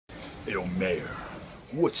Yo, Mayor,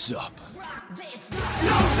 what's up? No time for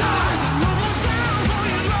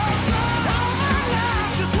your love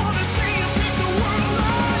songs. Just wanna see you take the world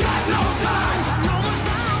on. Got no time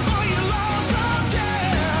for your love songs,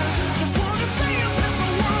 yeah. Just wanna see you piss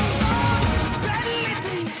the world on.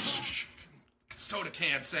 Badly beat. Soda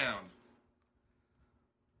can sound.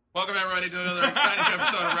 Welcome everybody to another exciting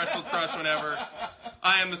episode of Wrestle Crush Whenever.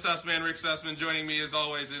 I am the Sussman, Rick Sussman. Joining me as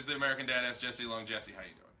always is the American Dadass, Jesse Long. Jesse, how you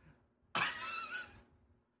doing?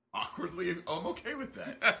 Awkwardly, I'm okay with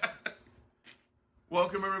that.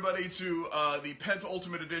 Welcome everybody to the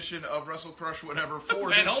penultimate edition of Wrestle Crush Whenever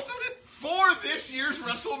Penultimate? for this year's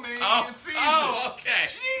WrestleMania season. Oh, okay.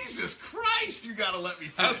 Jesus Christ, you gotta let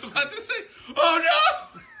me I finish. was about to say, oh no!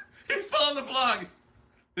 He's pulling the plug.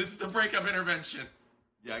 This is the breakup intervention.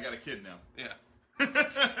 Yeah, I got a kid now. Yeah.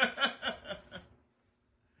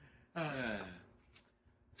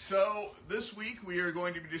 So, this week we are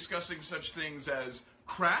going to be discussing such things as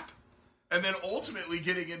crap, and then ultimately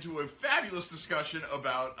getting into a fabulous discussion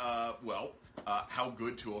about, how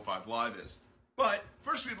good 205 Live is. But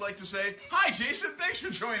first we'd like to say, hi Jason, thanks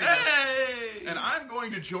for joining us. Hey! And I'm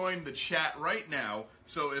going to join the chat right now,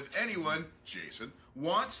 so if anyone, Jason,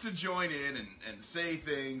 wants to join in and say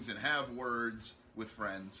things and have words with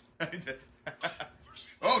friends.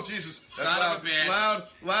 Oh, Jesus. That's Son loud, of a bitch.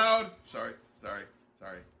 loud. Sorry.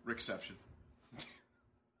 Reception.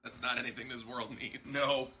 That's not anything this world needs.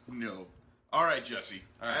 No. All right, Jesse.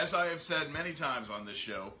 All right. As I have said many times on this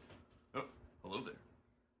show... Oh, hello there.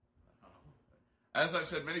 As I've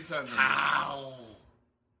said many times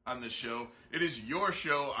on this show, it is your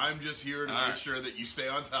show. I'm just here to make sure that you stay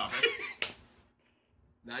on topic.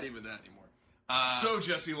 Not even that anymore. So,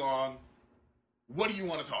 Jesse Long, what do you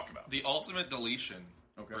want to talk about? The ultimate deletion,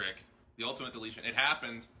 Okay. Rick. The ultimate deletion. It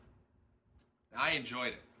happened. I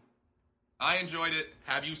enjoyed it.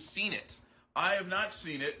 Have you seen it? I have not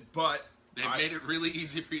seen it, but They've made it really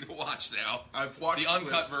easy for you to watch now. I've watched the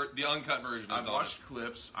uncut clips. the uncut version. I've watched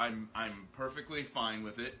clips. I'm perfectly fine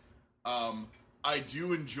with it. I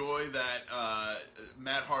do enjoy that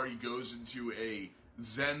Matt Hardy goes into a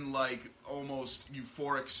zen-like, almost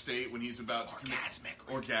euphoric state when he's about to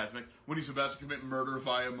orgasmic. When he's about to commit murder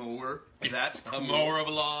via mower. That's cool. A mower of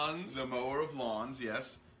lawns. The mower of lawns,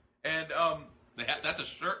 yes. And That's a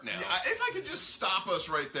shirt now. yeah, if I could just stop us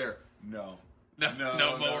right there. No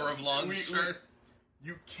mower of lawns shirt.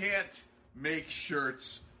 You can't make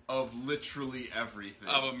shirts of literally everything.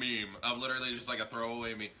 Of a meme. Of literally just like a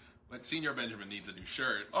throwaway meme. But Senior Benjamin needs a new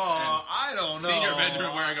shirt. Oh, I don't know. Senior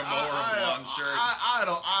Benjamin wearing a mower of lawns shirt.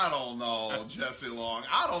 I don't know, Jesse Long.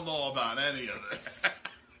 I don't know about any of this.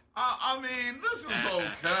 I mean, this is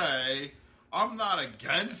okay. I'm not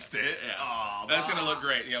against it. Yeah. That's going to look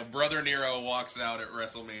great. You know, Brother Nero walks out at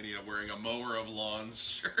WrestleMania wearing a mower of lawns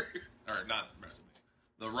shirt. Or not WrestleMania.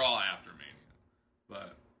 The Raw after Mania.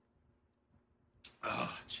 But,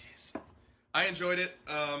 oh, jeez. I enjoyed it.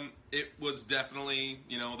 It was definitely,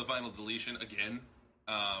 the final deletion again.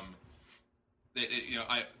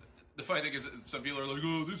 The funny thing is, some people are like,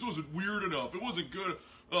 "Oh, this wasn't weird enough. It wasn't good.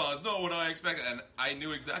 Oh, it's not what I expected." And I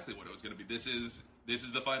knew exactly what it was going to be. This is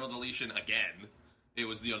the final deletion again. It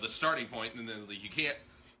was the starting point, and then you can't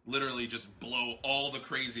literally just blow all the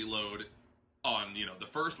crazy load on the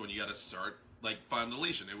first one. You got to start like final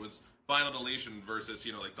deletion. It was final deletion versus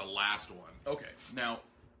like the last one. Okay, now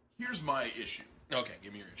here's my issue. Okay,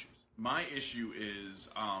 give me your issues. My issue is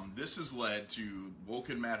this has led to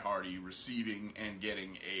Woken Matt Hardy receiving and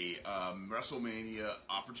getting a WrestleMania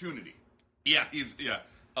opportunity. Yeah, he's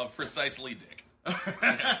precisely Dick.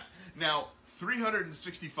 Now,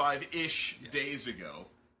 365-ish days ago,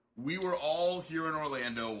 we were all here in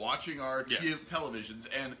Orlando watching our televisions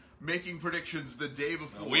and making predictions the day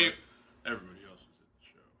before. Everybody else was at the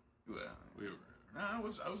show. Well, We were. no, I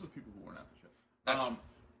was the people who weren't at the show.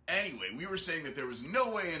 Anyway, we were saying that there was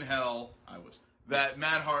no way in hell that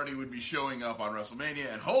Matt Hardy would be showing up on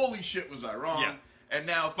WrestleMania, and holy shit, was I wrong? Yeah. And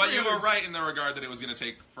now, But you were right in the regard that it was going to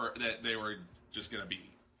take that they were just going to be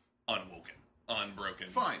unbroken.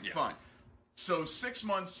 Fine. So 6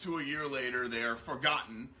 months to a year later, they are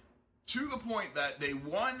forgotten to the point that they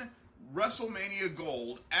won WrestleMania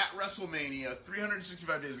Gold at WrestleMania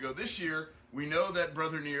 365 days ago. This year, we know that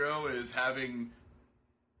Brother Nero is having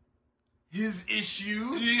his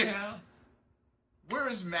issues. Yeah. Where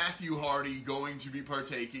is Matthew Hardy going to be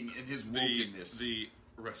partaking in his wokenness? The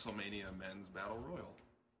WrestleMania Men's Battle Royal.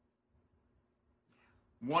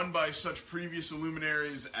 Won by such previous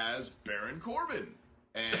luminaries as Baron Corbin.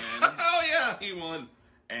 And Oh, yeah, he won.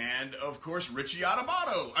 And, of course, Richie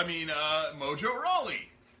Mojo Rawley.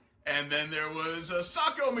 And then there was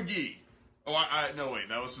Sacco McGee. Oh, no, wait,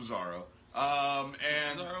 that was Cesaro. And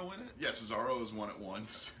Cesaro win it? yeah, Cesaro has won it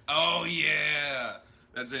once. Oh yeah.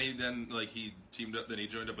 And then he teamed up. Then he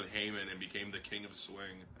joined up with Heyman and became the King of Swing.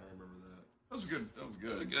 I remember that. That was good. That was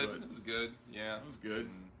good. That was good. Yeah, That was good.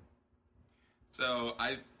 So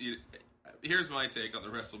here's my take on the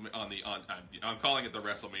I'm calling it the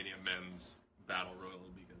WrestleMania Men's Battle Royal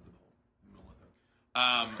because of the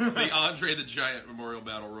whole the Andre the Giant Memorial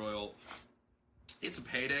Battle Royal. It's a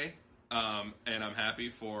payday, and I'm happy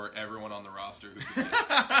for everyone on the roster who can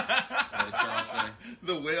get it. Charles saying.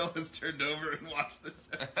 The whale has turned over and watched the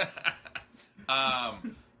show.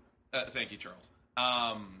 Thank you, Charles.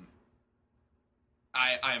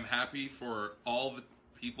 I am happy for all the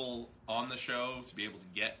people on the show to be able to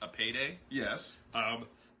get a payday. Yes.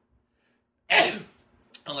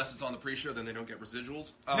 Unless it's on the pre-show, then they don't get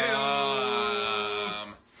residuals.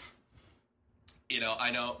 You know,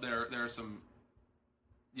 I know there are some,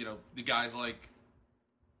 you know, the guys like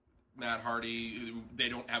Matt Hardy, they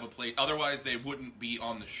don't have a plate. Otherwise, they wouldn't be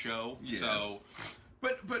on the show. Yes. So,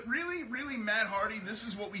 But really, Matt Hardy, this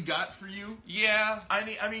is what we got for you. yeah. I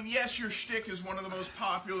mean, yes, your shtick is one of the most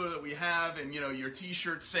popular that we have, and, you know, your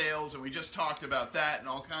T-shirt sales, and we just talked about that and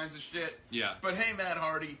all kinds of shit. Yeah. But hey, Matt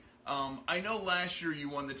Hardy, I know last year you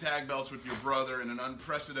won the tag belts with your brother in an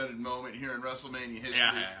unprecedented moment here in WrestleMania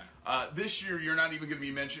history. Yeah. This year, you're not even going to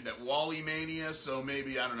be mentioned at Wally Mania, so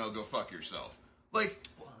maybe, I don't know, go fuck yourself. Like,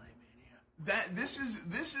 this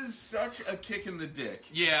is such a kick in the dick.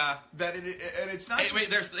 Yeah. That and it's not. Hey,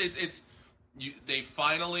 just, wait, they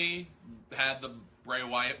finally had the Bray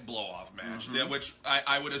Wyatt blow-off match, which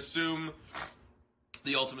I would assume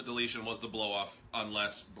the Ultimate Deletion was the blow-off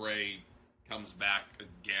unless Bray comes back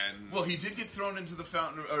again. Well, he did get thrown into the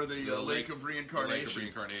fountain or the Lake of Reincarnation. The Lake of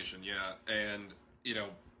Reincarnation, yeah. And, you know,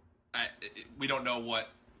 we don't know what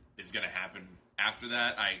is going to happen after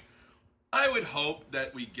that. I would hope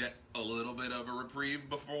that we get a little bit of a reprieve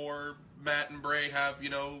before Matt and Bray have, you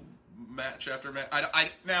know, match after match.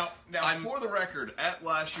 Now, for the record, at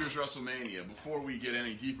last year's WrestleMania, before we get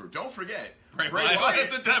any deeper, don't forget Bray Wyatt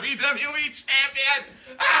is the WWE champion.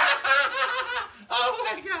 Oh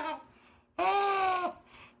my god!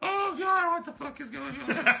 Oh god! What the fuck is going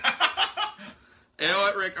on? You know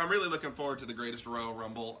what, Rick? I'm really looking forward to the Greatest Royal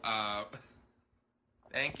Rumble.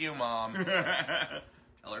 Thank you, Mom.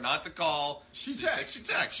 Tell her not to call. She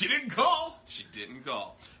texted. She didn't call. She didn't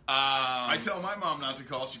call. I tell my mom not to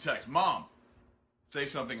call. She texts. Mom, say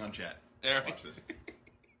something on chat. There. Watch this.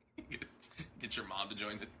 Get your mom to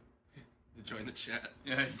join the chat.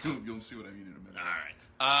 Yeah, you'll see what I mean in a minute. All right.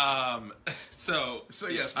 So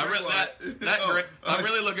yes, I'm Bray Wyatt. I'm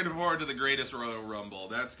really looking forward to the Greatest Royal Rumble.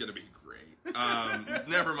 That's going to be great.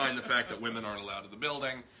 Never mind the fact that women aren't allowed in the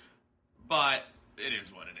building, but it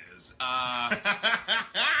is what it is.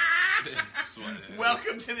 It's what it is.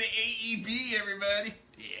 Welcome to the AEB, everybody.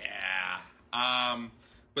 Yeah.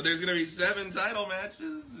 But there's going to be 7 title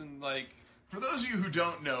matches and like. For those of you who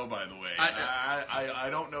don't know, by the way, I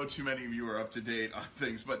don't know too many of you are up to date on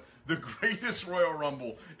things, but the Greatest Royal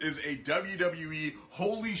Rumble is a WWE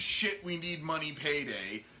holy shit we need money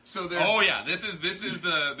payday. So they're this is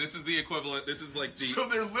the equivalent. This is like the So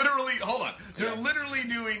they're literally They're literally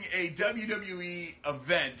doing a WWE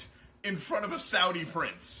event in front of a Saudi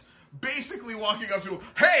prince. Basically walking up to him,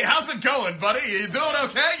 hey, how's it going, buddy? You doing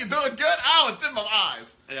okay? You doing good? Oh, it's in my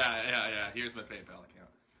eyes. Yeah. Here's my PayPal account.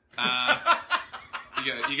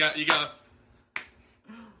 You got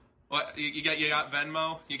what? You got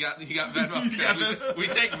Venmo? You got Venmo? Venmo? We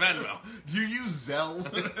take Venmo. Do you use Zelle?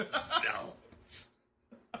 Sell.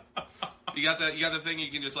 You got the thing you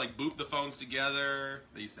can just like boop the phones together.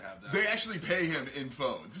 They used to have that. They actually pay him in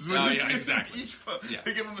phones. Oh, yeah, exactly. Each phone, Yeah.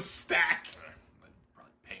 they give him a stack. I'd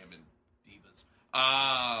probably pay him in divas.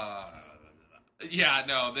 Yeah,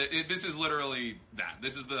 no, this is literally that.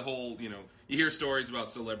 This is the whole, you know, you hear stories about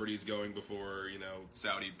celebrities going before, you know,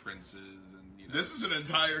 Saudi princes and, you know. This is an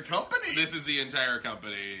entire company. This is the entire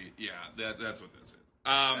company. Yeah, that's what this is.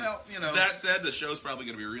 Well, you know. That said, the show's probably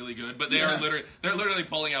going to be really good, but they're literally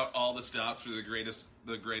pulling out all the stops for the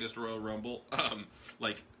greatest Royal Rumble.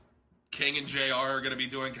 Like King and JR are going to be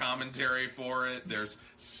doing commentary for it. There's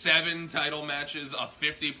 7 title matches, a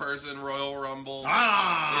 50-person Royal Rumble.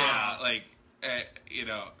 Yeah, like you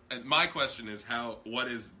know. And my question is, what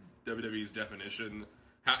is WWE's definition?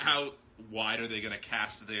 How wide are they going to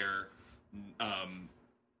cast their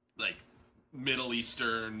like Middle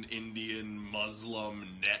Eastern, Indian, Muslim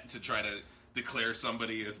net to try to declare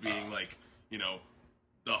somebody as being like, you know,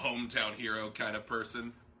 the hometown hero kind of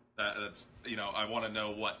person? That's, you know, I want to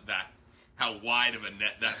know how wide of a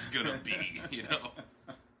net that's gonna be, you know.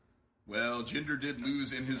 Well, Jinder did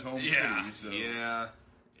lose in his home Yeah, city, so... yeah.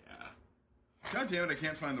 God damn it, I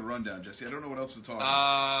can't find the rundown, Jesse. I don't know what else to talk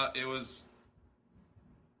about. It was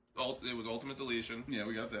Ultimate Deletion. Yeah,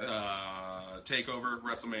 we got that. Takeover,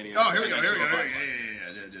 WrestleMania. Oh, here we go. and then 205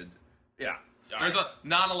 Yeah. Yeah. There's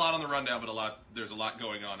not a lot on the rundown, but there's a lot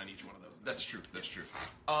going on in each one of those. That's true.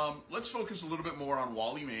 Let's focus a little bit more on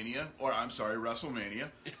WrestleMania.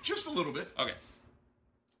 Just a little bit. Okay.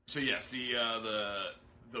 So yes,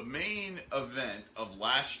 the main event of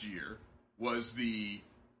last year was the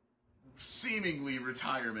seemingly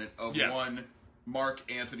retirement of one Mark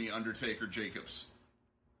Anthony Undertaker Jacobs.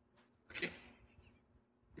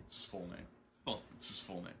 It's his full name. It's his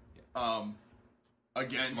full name. Yeah.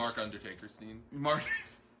 Against Mark Undertakerstein.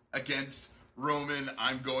 Against Roman.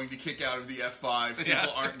 I'm going to kick out of the F5.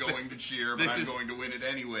 People aren't going to cheer, but I'm going to win it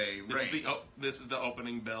anyway. This is the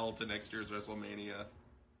opening bell to next year's WrestleMania.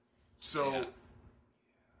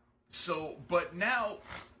 But now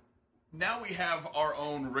we have our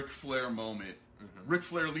own Ric Flair moment. Mm-hmm. Ric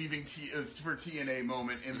Flair leaving for TNA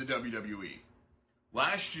moment in the WWE.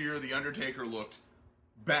 Last year, The Undertaker looked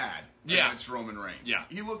bad against Roman Reigns. Yeah.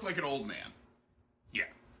 He looked like an old man. Yeah.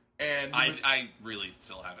 And I really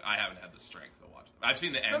still haven't had the strength to watch them. I've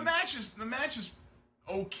seen the end. The match is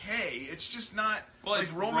okay. It's just not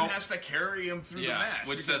Roman has to carry him through the match.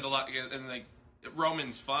 Which says a lot. And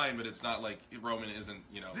Roman's fine, but it's not like Roman isn't,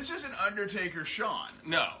 This isn't Undertaker Shawn.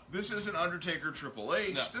 No. This isn't Undertaker Triple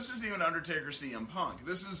H. No. This isn't even Undertaker CM Punk.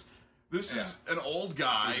 This is an old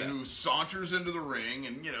guy who saunters into the ring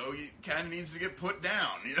and, he kind of needs to get put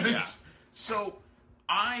down. So,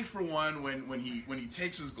 I, for one, when he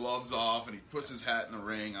takes his gloves off and he puts his hat in the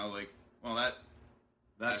ring, I was like, well,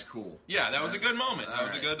 that's cool. Yeah, that was a good moment. That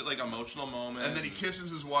was a good, emotional moment. And then he kisses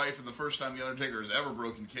his wife, and the first time The Undertaker has ever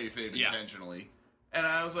broken kayfabe intentionally. And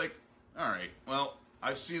I was like, all right, well,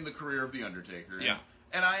 I've seen the career of The Undertaker.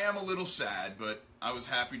 And I am a little sad, but I was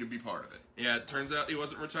happy to be part of it. Yeah, it turns out he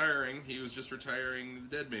wasn't retiring. He was just retiring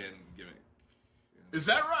the dead man gimmick. Is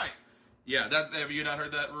that right? Yeah, have you not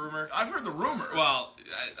heard that rumor? I've heard the rumor. Well,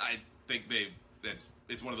 I think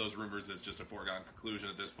it's one of those rumors that's just a foregone conclusion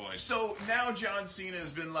at this point. So now John Cena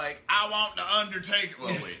has been like, I want the Undertaker.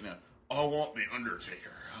 Well, wait, no. I want the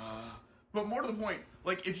Undertaker. But more to the point,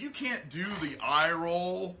 if you can't do the eye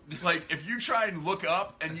roll, if you try and look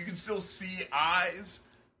up and you can still see eyes.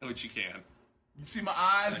 Which you can. You see my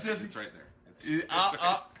eyes? It's right there.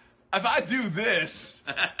 If I do this,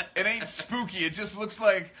 it ain't spooky. It just looks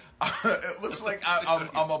like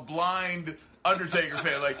I'm a blind Undertaker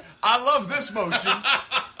fan. I love this motion.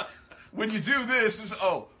 When you do this,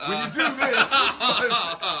 So,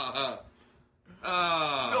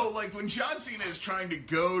 when John Cena is trying to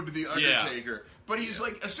goad the Undertaker, but he's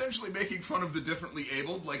essentially making fun of the differently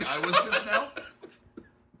abled, like I was just now.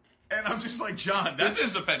 And I'm just like, John, this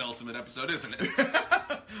is the penultimate episode, isn't it?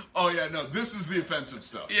 Oh yeah, no, this is the offensive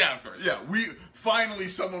stuff. Yeah, of course. Yeah, finally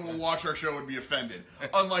someone will watch our show and be offended,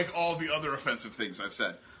 unlike all the other offensive things I've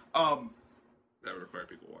said. That would require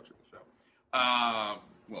people watching the show.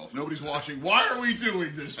 Well, if nobody's watching, why are we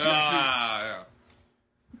doing this, Jesse? Yeah.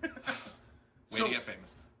 Way to get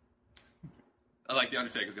famous. I like The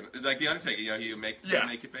Undertaker's gonna The Undertaker. He'll make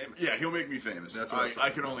you famous. Yeah, he'll make me famous. That's what I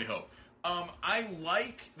can only hope. I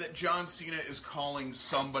like that John Cena is calling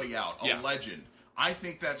somebody out, a legend. I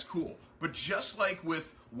think that's cool. But just like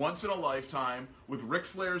with Once in a Lifetime, with Ric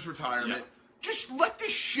Flair's retirement, just let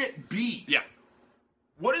this shit be. Yeah.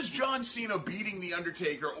 What is John Cena beating The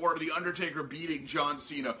Undertaker, or The Undertaker beating John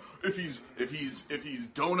Cena? If he's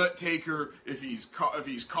Donut Taker, if he's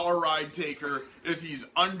Car Ride Taker, if he's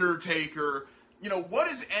Undertaker,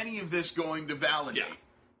 what is any of this going to validate? Yeah.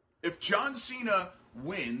 If John Cena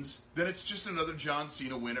wins, then it's just another John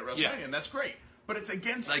Cena win at WrestleMania, and that's great. But it's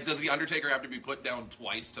against does the Undertaker have to be put down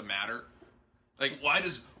twice to matter? Why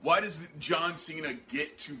does John Cena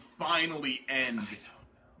get to finally end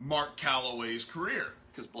Mark Calloway's career?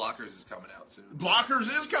 Because Blockers is coming out soon. Blockers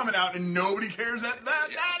is coming out, and nobody cares that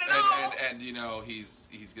at all. And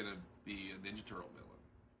he's gonna be a Ninja Turtle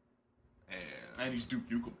villain, and he's Duke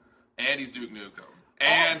Nukem, and he's Duke Nukem,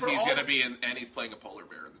 and he's playing a polar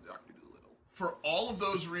bear in the Dr. Dolittle. For all of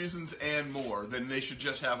those reasons and more, then they should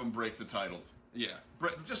just have him break the title. Yeah,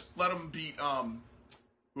 just let him beat.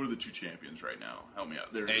 Who are the two champions right now? Help me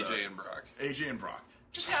out. There's AJ and Brock. AJ and Brock.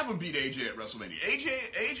 Just have him beat AJ at WrestleMania.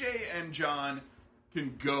 AJ and John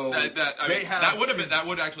can go. That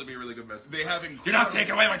would actually be a really good message. You're not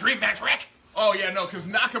taking away my dream match, Rick. Oh yeah, no, because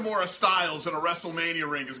Nakamura Styles in a WrestleMania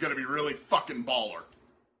ring is going to be really fucking baller.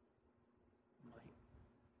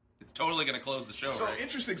 totally going to close the show. So, right?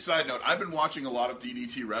 interesting side note, I've been watching a lot of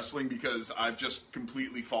DDT wrestling because I've just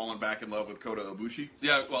completely fallen back in love with Kota Ibushi.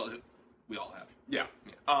 Yeah, well, we all have. Yeah.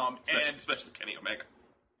 Especially Kenny Omega.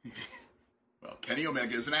 Well, Kenny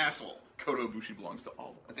Omega is an asshole. Kota Ibushi belongs to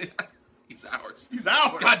all of us. He's ours. He's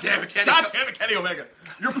ours. God damn it, Kenny. God damn it, Kenny Omega.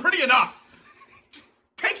 You're pretty enough.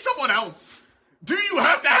 Take someone else. Do you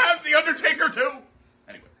have to have The Undertaker too?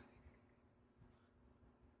 Anyway.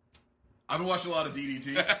 I've been watching a lot of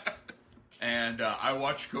DDT. And I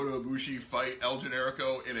watched Kota Ibushi fight El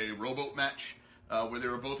Generico in a rowboat match where they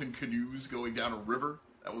were both in canoes going down a river.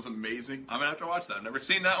 That was amazing. I'm gonna have to watch that. I've never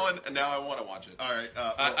seen that one, and now I want to watch it. All right.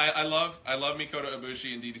 I love Mikoto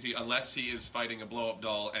Ibushi in DDT unless he is fighting a blow-up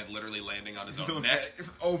doll and literally landing on his own neck.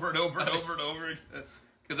 Over and over and over and over again.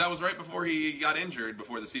 Because that was right before he got injured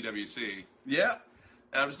before the CWC. Yeah.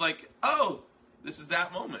 And I'm just like, oh, this is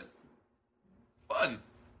that moment. Fun.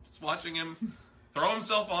 Just watching him throw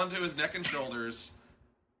himself onto his neck and shoulders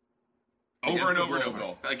over and over and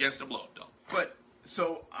over against a blow-up doll. But,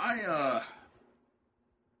 so, I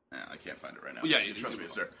can't find it right now. Well, yeah, you trust me,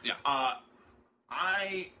 it's there. Yeah.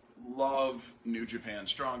 I love New Japan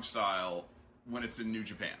Strong Style when it's in New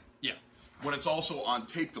Japan. Yeah. When it's also on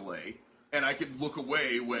tape delay, and I can look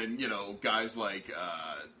away when, guys like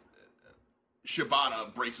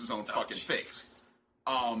Shibata breaks his own fucking Jesus. face.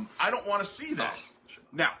 I don't want to see that. Oh,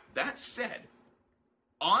 Now, that said,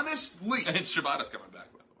 honestly... And Shibata's coming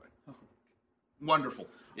back, by the way. Wonderful.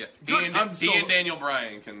 Yeah. Good. He and Daniel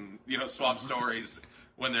Bryan can, swap stories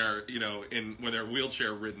when they're, when they're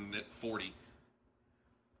wheelchair ridden at 40.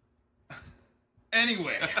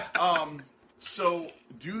 Anyway, so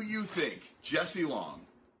do you think, Jesse Long,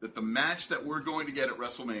 that the match that we're going to get at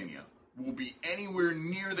WrestleMania will be anywhere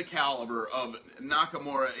near the caliber of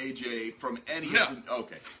Nakamura AJ from any No. of the...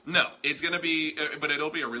 Okay. No, it's going to be, but it'll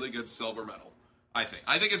be a really good silver medal, I think.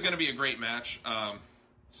 I think it's going to be a great match,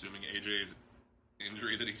 assuming AJ's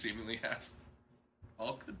injury that he seemingly has.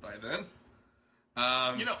 All good by then.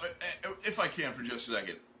 If I can for just a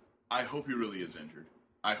second, I hope he really is injured.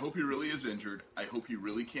 I hope he really is injured. I hope he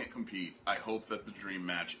really can't compete. I hope that the dream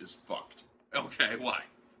match is fucked. Okay, why?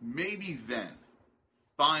 Maybe then,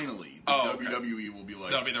 finally, the WWE will be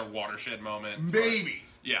like... That'll be their watershed moment. Maybe.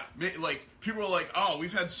 Yeah. Like, people are like, oh,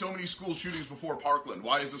 we've had so many school shootings before Parkland.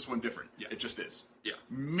 Why is this one different? Yeah. It just is. Yeah.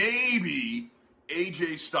 Maybe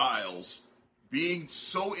AJ Styles being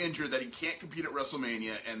so injured that he can't compete at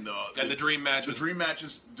WrestleMania and the dream match the dream match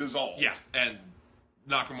is dissolved. Yeah, and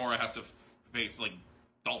Nakamura has to face, like,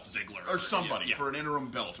 Dolph Ziggler. Or somebody yeah. for an interim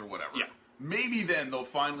belt or whatever. Yeah. Maybe then they'll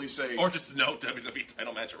finally say... Or just no WWE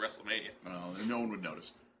title match at WrestleMania. Well, no one would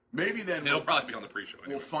notice. Maybe then It'll probably be on the pre-show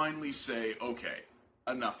anyway. we'll finally say, okay,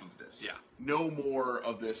 enough of this. Yeah. No more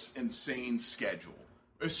of this insane schedule,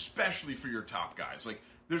 especially for your top guys. Like,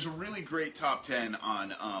 there's a really great top 10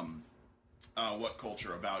 on What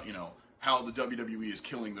Culture about, how the WWE is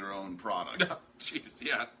killing their own product. Jeez,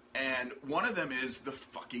 yeah. And one of them is the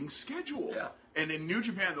fucking schedule. Yeah. And in New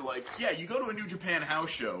Japan, they're like, yeah, you go to a New Japan house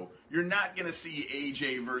show, you're not going to see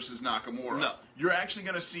AJ versus Nakamura. No. You're actually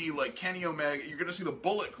going to see, like, Kenny Omega, you're going to see the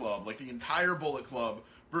Bullet Club, like the entire Bullet Club,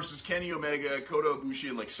 versus Kenny Omega, Kota Ibushi,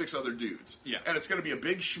 and, like, 6 other dudes. Yeah. And it's going to be a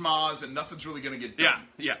big schmoz, and nothing's really going to get done.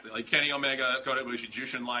 Yeah, like Kenny Omega, Kota Ibushi,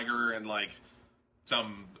 Jushin Liger, and, like,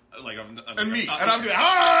 some, like... And me. And I'm going to,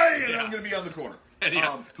 hi! And Yeah. I'm going to be on the corner. And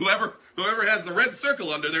yeah, whoever has the red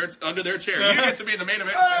circle under their chair, you get to be in the main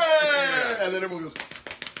event. Hey! And then everyone goes,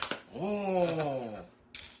 oh.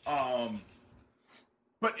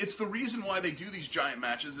 But it's the reason why they do these giant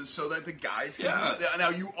matches is so that the guys can... Yeah. Now,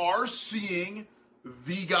 you are seeing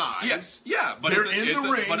the guys. Yes, yeah, but they're it's in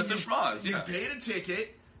the ring. But it's a schmoz, You yeah. paid a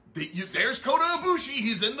ticket. There's Kota Ibushi.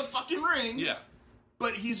 He's in the fucking ring. Yeah.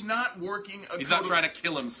 But he's not working... He's not trying to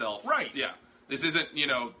kill himself. Right. Yeah. This isn't,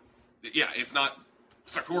 it's not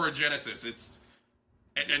Sakura Genesis. It's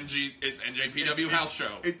NJPW house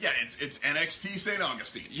show. It's NXT St.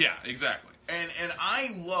 Augustine. Yeah, exactly. And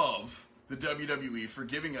I love the WWE for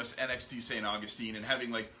giving us NXT St. Augustine and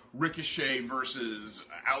having, like, Ricochet versus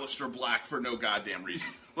Aleister Black for no goddamn reason.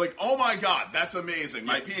 Like, oh my god, that's amazing.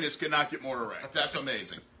 My penis cannot get more erect. That's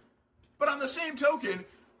amazing. But on the same token,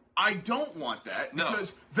 I don't want that No.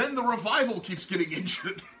 because then the Revival keeps getting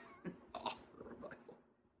injured.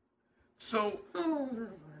 So...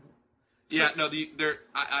 Yeah, no,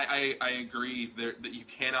 I agree that you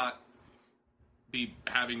cannot be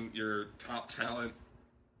having your top talent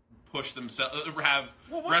push themselves, have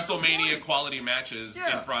what's the WrestleMania point? quality matches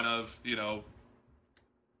Yeah. in front of,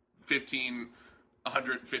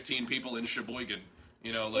 115 people in Sheboygan.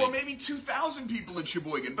 You know, like, or maybe 2,000 people in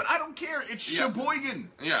Sheboygan, but I don't care. It's Yeah. Sheboygan.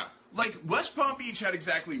 yeah, Like, West Palm Beach had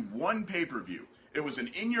exactly one pay-per-view. It was an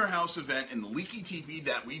in-your-house event in the Leaky Teepee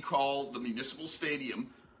that we call the Municipal Stadium,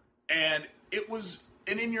 and it was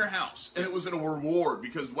an in-your-house, and it was a reward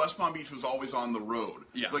because West Palm Beach was always on the road.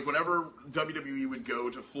 Yeah. Like, whenever WWE would go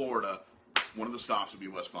to Florida, one of the stops would be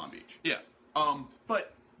West Palm Beach. yeah.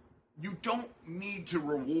 But you don't need to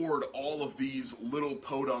reward all of these little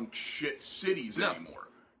podunk shit cities No. anymore.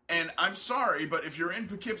 And I'm sorry, but if you're in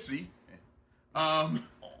Poughkeepsie,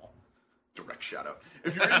 direct shout out.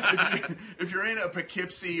 If you're in a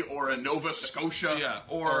Poughkeepsie or a Nova Scotia, Yeah,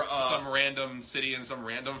 or some random city and some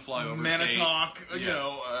random flyover Manitowoc, state. you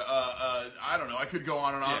know, I don't know. I could go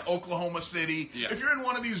on and on. Yeah. Oklahoma City. Yeah. If you're in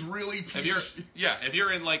one of these really If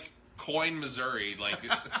you're in like Coyne, Missouri, like,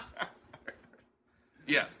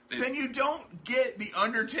 yeah, then you don't get the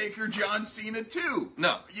Undertaker, John Cena too.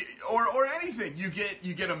 No. Or anything. You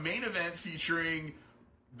get a main event featuring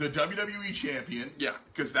the WWE champion. Yeah.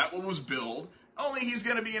 Because that one was billed. Only he's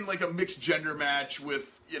going to be in like a mixed gender match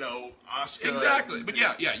with, you know, Asuka. exactly. But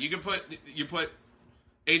yeah, you can put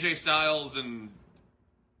AJ Styles and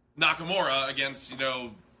Nakamura against, you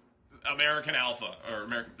know, American Alpha or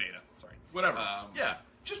American Beta. Sorry, Whatever. Yeah.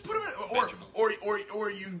 Just put him in,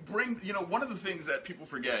 or you bring, you know, one of the things that people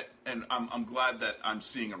forget, and I'm glad that I'm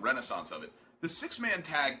seeing a renaissance of it. The 6-man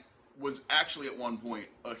tag was actually at one point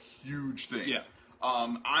a huge thing. Yeah.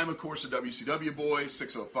 I'm of course a WCW boy.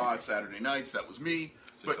 605 Saturday nights. That was me.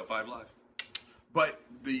 605 Live. But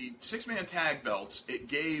the 6-man tag belts, it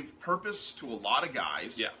gave purpose to a lot of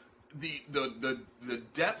guys. Yeah. The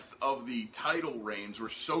depth of the title reigns were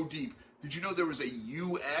so deep. Did you know there was a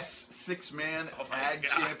U.S. 6-man Oh my tag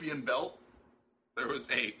God. champion belt? There was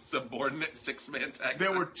a subordinate 6-man tag.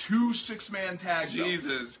 There were 2 6-man tag belts.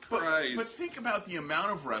 Jesus But Christ. think about the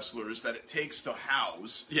amount of wrestlers that it takes to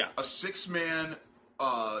house Yeah. a 6-man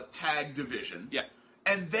tag division. Yeah.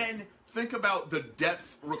 And then think about the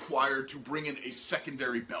depth required to bring in a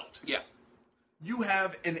secondary belt. Yeah. You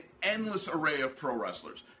have an endless array of pro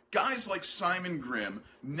wrestlers. Guys like Simon Grimm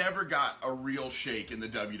never got a real shake in the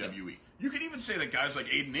WWE. You could even say that guys like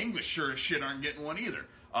Aiden English sure as shit aren't getting one either.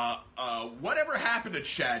 Whatever happened to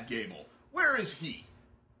Chad Gable? Where is he?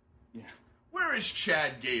 Yeah. Where is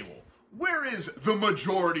Chad Gable? Where is the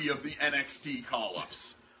majority of the NXT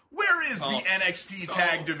call-ups? Where is the NXT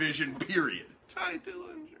tag division, period? Ty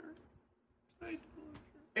Dillinger.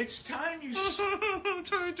 It's time you...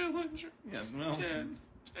 Ty Dillinger. Yeah, well... 10.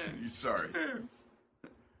 Sorry.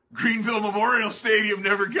 Greenville Memorial Stadium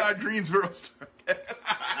never got Greensboro Starcade.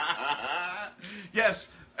 Yes,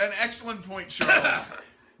 an excellent point, Charles.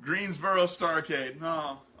 Greensboro Starcade.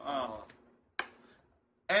 No. Oh.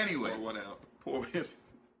 Anyway. Pour one out. Poor man.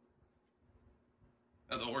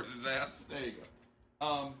 At the horse's ass. There you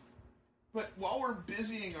go. But while we're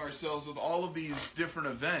busying ourselves with all of these different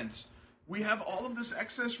events, we have all of this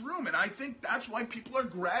excess room, and I think that's why people are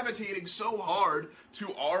gravitating so hard to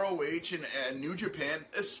ROH and New Japan,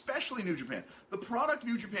 especially New Japan. The product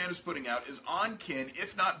New Japan is putting out is on kin,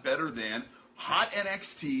 if not better than, Hot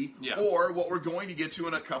NXT, Yeah. or what we're going to get to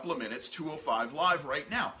in a couple of minutes, 205 Live right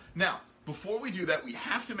now. Now, before we do that, we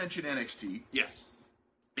have to mention NXT. Yes.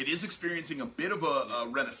 It is experiencing a bit of a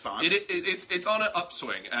renaissance. It's on an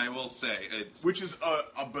upswing, I will say. It's Which is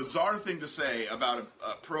a bizarre thing to say about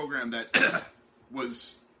a program that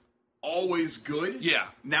was always good. Yeah.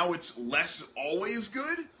 Now it's less always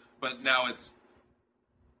good but now it's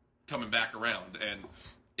coming back around, and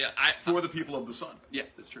yeah, for the people of the Sun. yeah,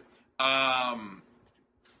 that's true. I've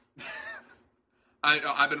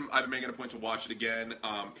been making a point to watch it again.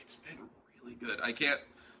 It's been really good.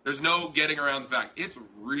 There's no getting around the fact it's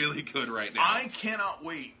really good right now. I cannot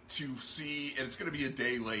wait to see, and it's going to be a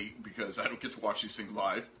day late because I don't get to watch these things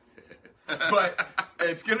live. But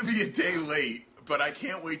it's going to be a day late, but I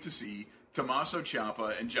can't wait to see Tommaso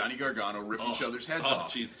Ciampa and Johnny Gargano rip each other's heads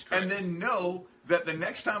off. Jesus Christ. And then know that the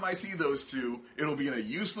next time I see those two, it'll be in a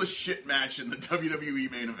useless shit match in the WWE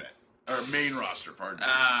main event. Or main roster, pardon me.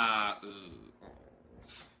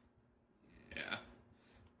 Yeah.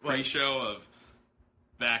 Pre-show of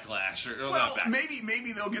Backlash, or Well, not Backlash.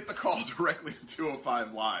 maybe they'll get the call directly to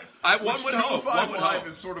 205 Live. One would hope. 205 One would Live hope.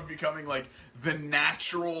 is sort of becoming like the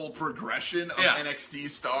natural progression of Yeah. NXT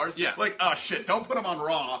stars. Yeah. Like, oh shit, don't put them on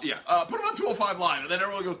Raw. Yeah. Put them on 205 Live. And then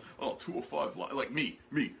everyone goes, oh, 205 Live. Like me,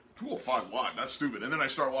 205 Live, that's stupid. And then I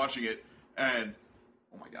start watching it, and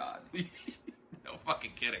oh my god. No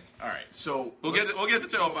fucking kidding. All right, so We'll get to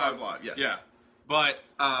 205 Live, yes. Yeah, but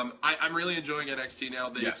I'm really enjoying NXT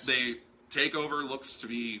now. Yes. They Takeover looks to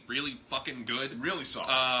be really fucking good. Really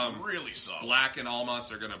solid. Really solid. Black and Almas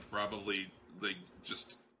are gonna probably like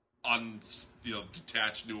just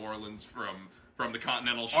detach New Orleans from the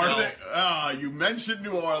continental Are shelf. they? You mentioned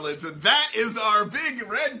New Orleans, and that is our big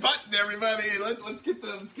red button, everybody. Let's get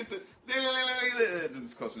the.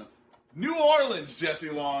 It's close enough. New Orleans, Jesse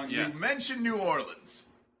Long. Yes. You mentioned New Orleans.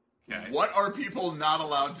 Okay. What are people not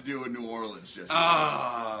allowed to do in New Orleans, Jesse?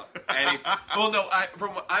 Well, no.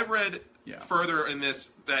 From what I've read Yeah. further in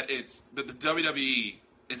this, that the WWE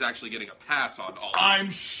is actually getting a pass on all. I'm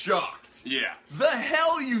shocked. Yeah. The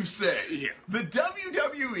hell you say? Yeah. The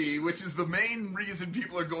WWE, which is the main reason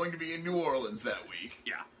people are going to be in New Orleans that week,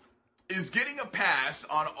 Yeah. is getting a pass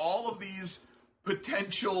on all of these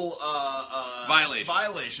potential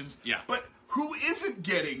Violations. Yeah. But who isn't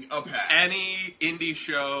getting a pass? Any indie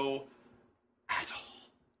show at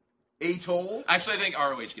all. Atoll? Actually, I think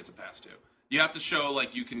ROH gets a pass too. You have to show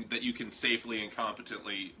that you can safely and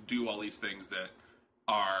competently do all these things that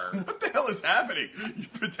are. What the hell is happening?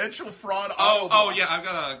 Potential fraud. Oh yeah, I've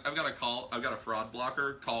got a fraud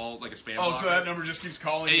blocker call like a spam. Oh, blocker. so that number just keeps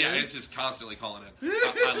calling. Yeah, in? it's just constantly calling in.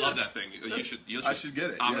 I love that thing. You should. I should get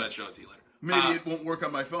it, I'm yeah. gonna show it to you later. Maybe it won't work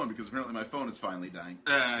on my phone because apparently my phone is finally dying.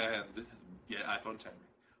 Yeah, iPhone 10.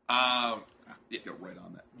 Get right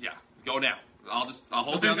on that. Yeah, go now. I'll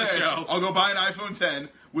hold down the show. I'll go buy an iPhone 10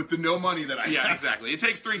 with the no money that I Yeah, have. exactly. It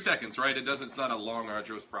takes 3 seconds, right? It's not a long,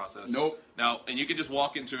 arduous process. Nope. No, and you can just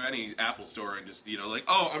walk into any Apple store and just,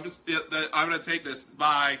 I'm going to take this.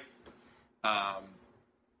 Bye. No,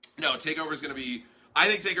 TakeOver's going to be, I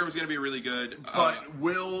think TakeOver's going to be really good. But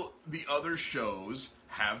will the other shows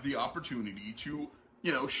have the opportunity to,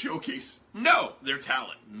 showcase No. their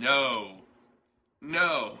talent? No,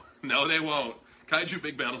 they won't. Kaiju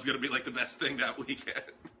Big Battle's going to be like the best thing that weekend.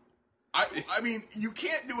 I mean, you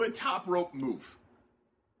can't do a top rope move.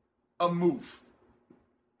 A move.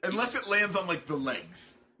 Unless it lands on, the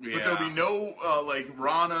legs. Yeah. But there'll be no,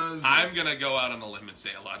 Ranas. I'm going to go out on a limb and say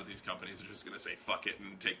a lot of these companies are just going to say fuck it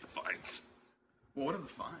and take the fines. Well, what are the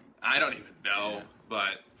fines? I don't even know, Yeah.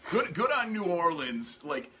 but Good on New Orleans.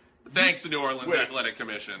 thanks to New Orleans Wait. Athletic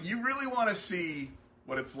Commission. You really want to see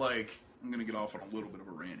what it's like. I'm going to get off on a little bit of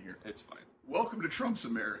a rant here. It's fine. Welcome to Trump's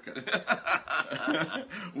America,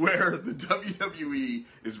 where the WWE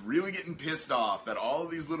is really getting pissed off that all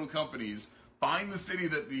of these little companies find the city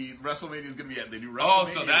that the WrestleMania is going to be at. They do WrestleMania. Oh,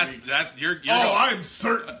 so week. that's you're I'm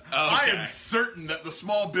certain. I Okay. am certain that the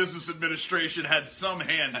Small Business Administration had some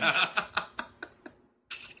hand in this.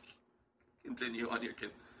 continue on your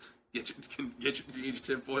get your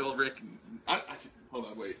tinfoil, Rick. Hold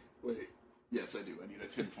on, wait. Yes, I do. I need a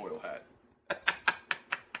tinfoil hat.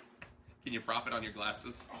 Can you prop it on your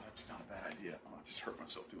glasses? Oh, that's not a bad idea. Oh, I just hurt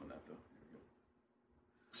myself doing that, though. Here we go.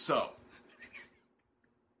 So,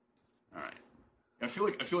 all right. I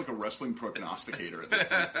feel like a wrestling prognosticator at this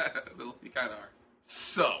point. You kind of are.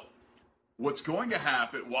 So, what's going to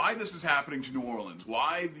happen, why this is happening to New Orleans,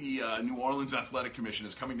 why the New Orleans Athletic Commission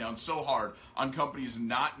is coming down so hard on companies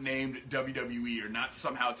not named WWE or not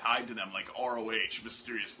somehow tied to them like ROH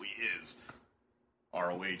mysteriously is.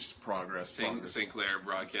 ROH, Progress. Sinclair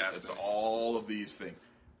Broadcasting. It's all of these things.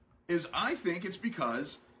 I think it's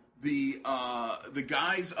because the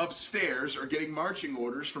guys upstairs are getting marching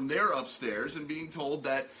orders from their upstairs and being told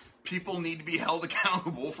that people need to be held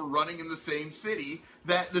accountable for running in the same city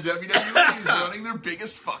that the WWE is running their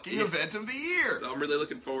biggest fucking event of the year. So I'm really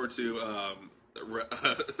looking forward to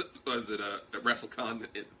WrestleCon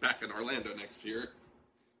back in Orlando next year.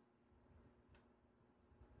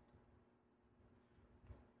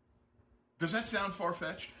 Does that sound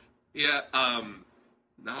far-fetched? Yeah,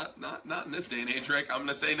 not in this day and age, Rick. I'm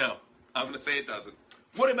gonna say no. I'm gonna say it doesn't.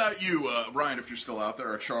 What about you, Ryan, if you're still out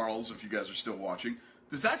there, or Charles, if you guys are still watching?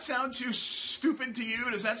 Does that sound too stupid to you?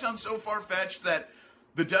 Does that sound so far-fetched that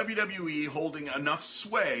the WWE holding enough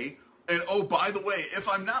sway, and oh, by the way, if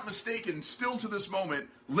I'm not mistaken, still to this moment,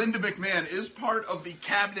 Linda McMahon is part of the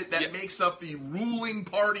cabinet that makes up the ruling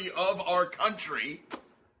party of our country.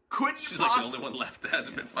 Could you She's like the only one left that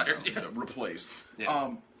hasn't been fired yet. replaced. Yeah.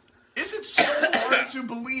 Is it so hard to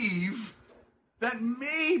believe that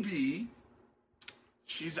maybe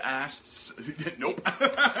she's asked... Nope.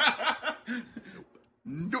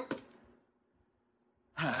 Nope.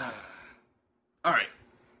 All right.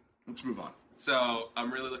 Let's move on. So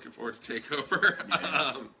I'm really looking forward to TakeOver.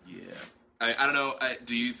 I don't know.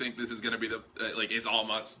 Do you think this is going to be the is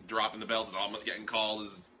Almas dropping the belt? Is Almas getting called?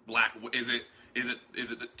 Is Black? Is it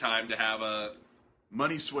the time to have a?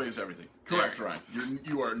 Money sways everything. Correct, Yeah. Ryan.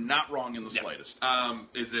 You are not wrong in the slightest.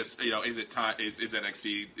 Is this is it time? Is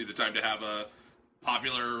NXT? Is it time to have a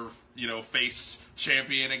popular face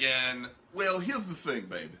champion again? Well, here's the thing,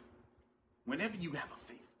 babe. Whenever you have a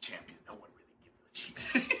favorite champion, no one really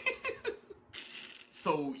gives a shit.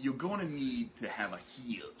 So you're going to need to have a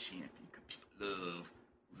heel champion. 'Cause people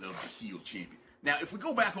love the heel champion. Now, if we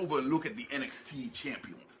go back over and look at the NXT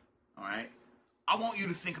champion, all right, I want you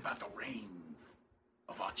to think about the reigns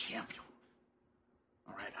of our champion.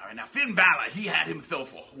 All right. Now, Finn Balor, he had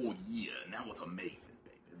himself a whole year, and that was amazing,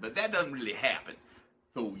 baby. But that doesn't really happen.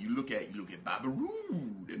 So you look at Bobby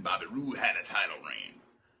Roode, and Bobby Roode had a title reign.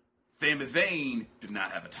 Sami Zayn did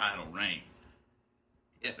not have a title reign.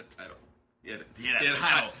 He had a title.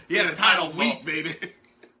 He had a title week, baby.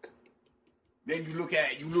 Then you look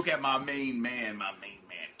at my main man,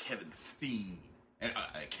 Kevin Steen, and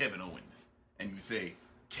Kevin Owens, and you say,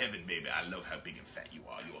 Kevin, baby, I love how big and fat you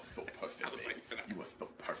are. You are so perfect, I was baby. waiting for that. You are so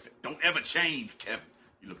perfect. Don't ever change, Kevin.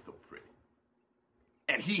 You look so pretty.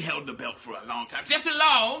 And he held the belt for a long time, just as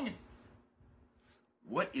long.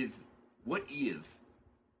 What is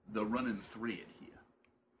the running thread here?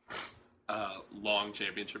 Long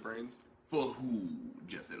championship reigns. For who,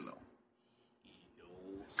 Jesse Long?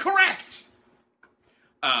 Heels. Correct!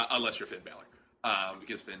 Unless you're Finn Balor.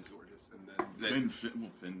 Because Finn's gorgeous. And then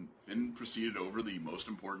Finn proceeded over the most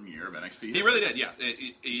important year of NXT. he really did, yeah.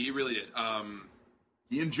 He really did.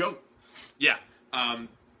 He and Joe. Yeah.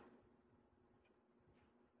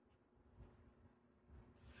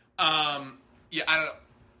 Yeah, I don't know.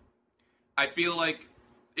 I feel like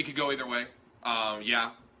it could go either way.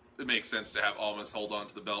 Yeah, it makes sense to have Almas hold on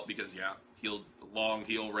to the belt because, yeah, long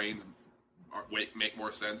heel reigns make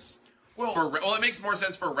more sense. Well, it makes more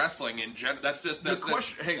sense for wrestling in general. The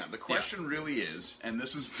question. Hang on. The question really is, and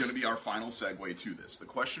this is going to be our final segue to this. The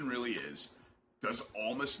question really is, does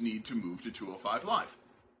Almas need to move to 205 Live?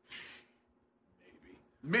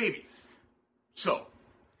 Maybe. So,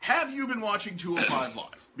 have you been watching 205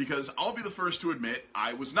 Live? Because I'll be the first to admit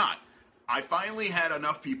I was not. I finally had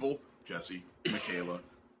enough people, Jesse, Michaela,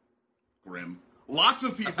 Grim, lots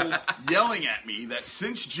of people yelling at me that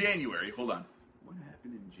since January, hold on, what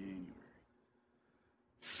happened in January?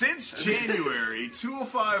 Since January,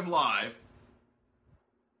 205 Live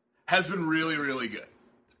has been really, really good.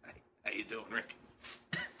 How you doing, Rick?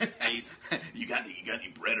 You got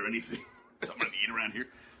any bread or anything? Something to eat around here?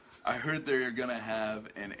 I heard they're gonna have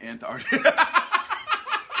an Antarctic.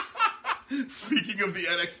 Speaking of the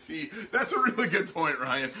NXT, that's a really good point,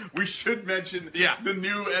 Ryan. We should mention the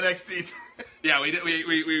new NXT. Yeah,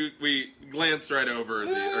 we glanced right over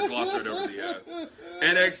glossed right over the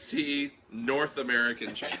NXT North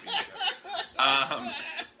American Championship.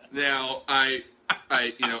 Now,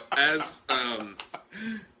 as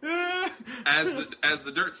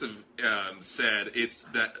the Dirts have said, it's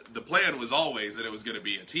that the plan was always that it was going to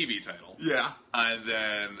be a TV title. Yeah. And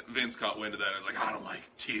then Vince caught wind of that and was like, I don't like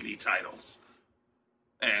TV titles.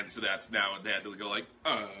 And so that's now they had to go like,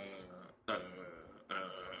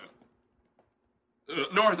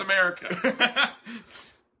 North America.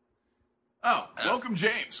 Welcome,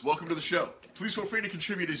 James. Welcome to the show. Please feel free to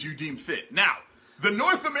contribute as you deem fit. Now, the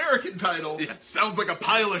North American title sounds like a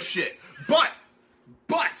pile of shit, but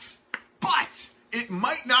it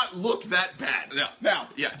might not look that bad. No. Now,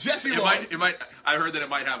 Jesse Long. It might. I heard that it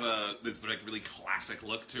might have this like really classic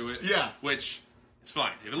look to it. Yeah. Which is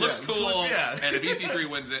fine. If it looks cool, and if EC3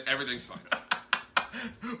 wins it, everything's fine.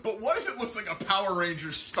 But what if it looks like a Power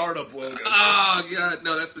Rangers startup logo? Oh, God.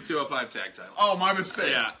 No, that's the 205 tag title. Oh, my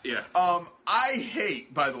mistake. Yeah. I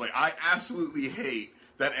hate, by the way, I absolutely hate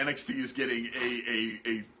that NXT is getting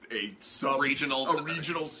a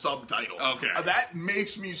regional subtitle. Okay. That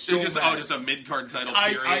makes me so mad. Just a mid-card title,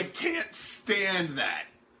 period. I can't stand that.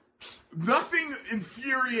 Nothing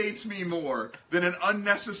infuriates me more than an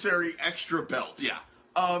unnecessary extra belt. Yeah.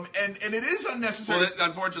 And it is unnecessary. Well,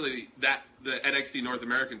 unfortunately, the NXT North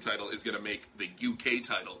American title is going to make the UK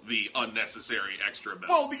title the unnecessary extra belt.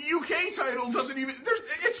 Well, the UK title doesn't even.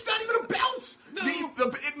 It's not even a belt. No.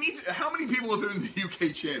 It needs. How many people have been the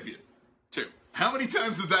UK champion? 2. How many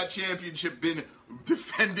times has that championship been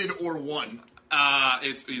defended or won?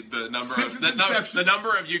 It's the number Since of its inception. the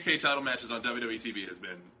number of UK title matches on WWE TV has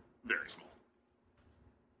been very small.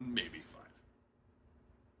 Maybe 5.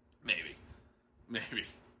 Maybe.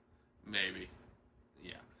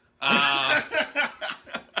 Yeah.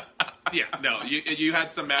 Yeah. No. You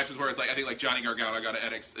had some matches where it's like I think like Johnny Gargano got a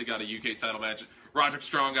UK title match. Roderick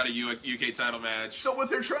Strong got a UK title match. So what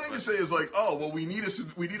they're trying to say is like, oh well, we need a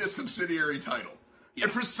subsidiary title,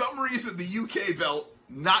 and for some reason the UK belt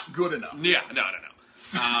not good enough. Yeah. No.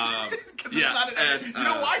 It's not you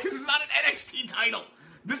know why? Because it's not an NXT title.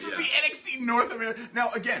 This is the NXT North America.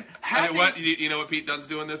 Now again, you know what Pete Dunne's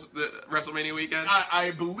doing the WrestleMania weekend?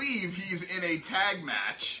 I believe he's in a tag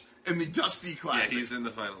match in the Dusty Classic. Yeah, he's in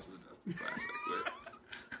the finals of the Dusty Classic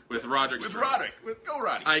with Roderick. With Roderick. Go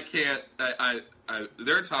Roddy. I can't.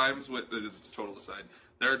 there are times with this is total aside.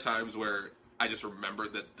 There are times where I just remember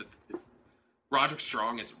that Roderick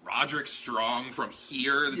Strong is Roderick Strong from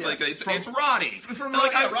here. It's like it's Roddy From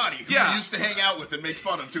And, Roddy, who yeah. we used to hang out with and make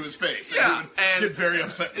fun of to his face. Yeah, and he would get very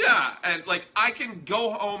upset. Yeah, and like I can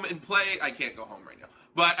go home and play. I can't go home right now,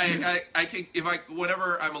 but I can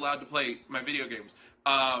whenever I'm allowed to play my video games.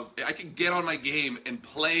 I can get on my game and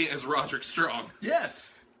play as Roderick Strong.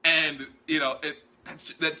 Yes. And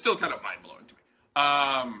that's still kind of mind blowing to me.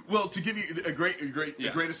 Well, to give you a great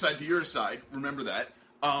aside to your side, remember that.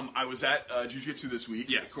 I was at Jiu-Jitsu this week.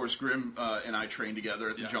 Yes. Of course, Grim and I trained together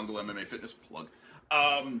at the Jungle MMA Fitness plug.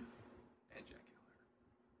 And Jack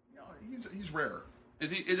He's rarer. Is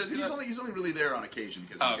he? He's only really there on occasion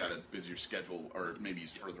because he's got a busier schedule, or maybe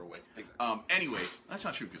he's further away. Exactly. Anyway, that's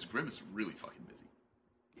not true because Grim is really fucking busy.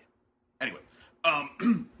 Yeah. Anyway,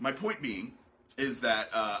 my point being is that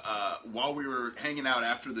while we were hanging out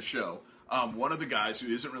after the show, one of the guys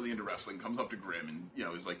who isn't really into wrestling comes up to Grim and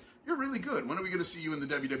is like, "You're really good. When are we going to see you in the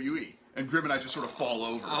WWE?" And Grim and I just sort of fall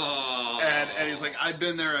over. And he's like, "I've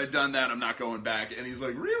been there. I've done that. I'm not going back." And he's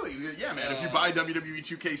like, "Really? Yeah, man. If you buy WWE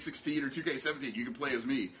 2K16 or 2K17, you can play as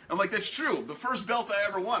me." I'm like, "That's true. The first belt I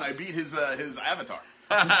ever won, I beat his avatar."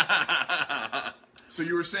 So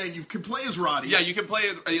you were saying you can play as Roddy? Yeah, you can play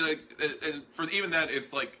as and for even that,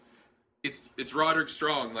 it's like it's Roderick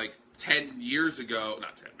Strong. Like 10 years ago,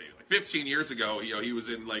 not 10, maybe like 15 years ago, he was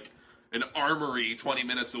in like an armory 20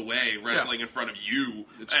 minutes away wrestling in front of you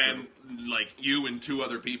and like you and two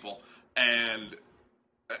other people, and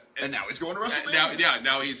now he's going to WrestleMania.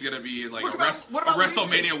 Now he's gonna be in like What a about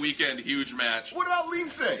WrestleMania weekend huge match. What about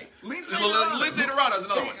Lindsay? Lindsay Dorado is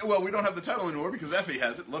another one. Well, we don't have the title anymore because Effie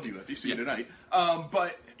has it. Love you, Effie. See you tonight.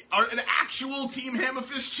 But an actual Team Hammer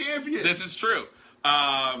Fist champion. This is true.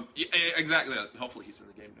 Exactly. Hopefully he's in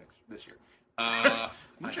the game this year.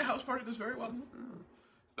 Lucha House Party does very well.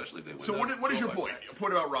 Especially if they win. So what is your point? Your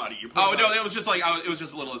point about Roddy? That was just like it was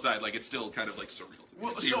just a little aside. Like it's still kind of like surreal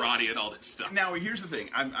to see Roddy and all this stuff. Now here's the thing.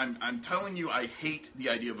 I'm telling you, I hate the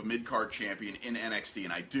idea of a mid card champion in NXT,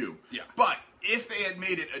 and I do. Yeah. But if they had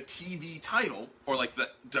made it a TV title, or like the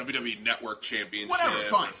WWE Network Championship, whatever,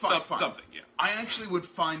 fine. Something. Yeah. I actually would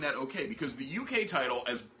find that okay because the UK title,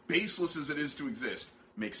 as baseless as it is to exist,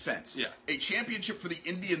 makes sense. Yeah. A championship for the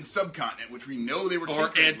Indian subcontinent, which we know they were Or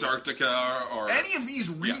tinkering with. Antarctica, or Any of these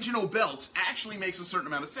regional belts actually makes a certain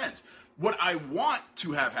amount of sense. What I want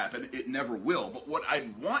to have happen, it never will, but what I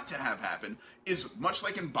want to have happen is, much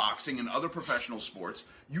like in boxing and other professional sports,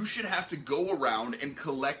 you should have to go around and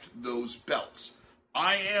collect those belts.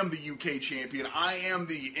 I am the UK champion. I am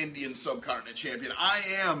the Indian subcontinent champion. I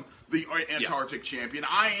am the Antarctic champion.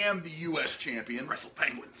 I am the US champion. Wrestle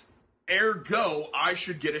Penguins. Ergo, I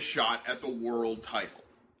should get a shot at the world title.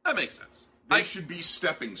 That makes sense. They should be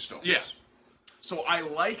stepping stones. Yeah. So I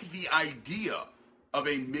like the idea of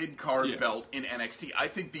a mid-card belt in NXT. I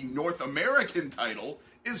think the North American title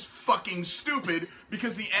is fucking stupid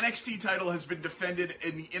because the NXT title has been defended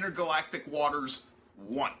in the intergalactic waters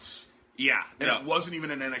once. Yeah. And it wasn't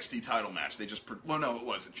even an NXT title match. They just... Well, no, it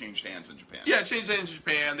was. It changed hands in Japan. Yeah, it changed hands in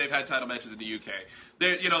Japan. They've had title matches in the UK.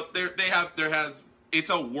 It's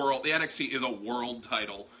a world... The NXT is a world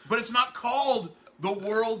title. But it's not called the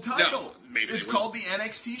world title. No, maybe it's called the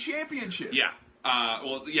NXT Championship. Yeah.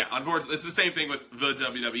 Unfortunately, it's the same thing with the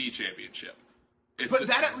WWE Championship. But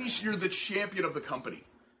that at least you're the champion of the company.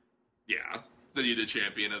 Yeah. Then you're the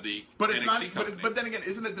champion of the But it's NXT not. But then again,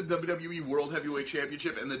 isn't it the WWE World Heavyweight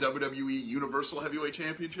Championship and the WWE Universal Heavyweight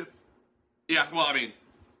Championship? Yeah. Well, I mean,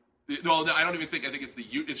 no, I don't even think. I think it's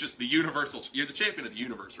just the Universal. You're the champion of the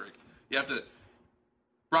universe, Rick. You have to.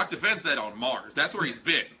 Brock defends that on Mars. That's where he's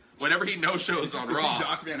been. Whenever he no-shows on Raw. Is he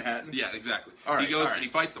Doc Manhattan? Yeah, exactly. All right, he goes all right. and he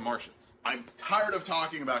fights the Martians. I'm tired of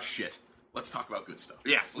talking about shit. Let's talk about good stuff.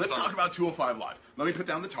 Yes, let's talk about 205 Live. Let me put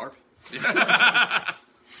down the tarp.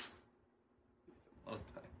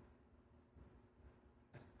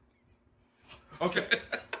 Okay.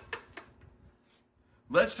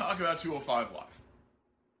 Let's talk about 205 Live.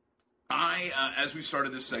 As we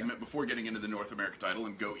started this segment, before getting into the North America title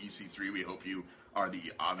and go EC3, we hope you are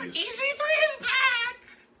the obvious... EC3 is back!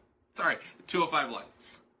 Sorry, 205 Live.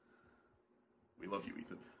 We love you,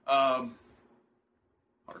 Ethan. Hard.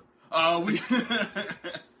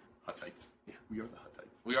 Hut Tights. Yeah, we are the Hut Tights.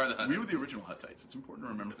 We are the Hut We were the original Hut Tights. It's important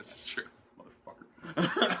to remember This is true.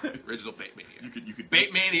 motherfucker. Original Bait Mania. You could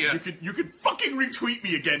Bait Mania. You could fucking retweet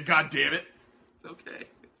me again, god damn it. It's okay.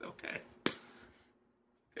 It's okay.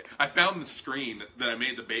 I found the screen that I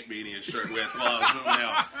made the Bait Mania shirt with while I was moving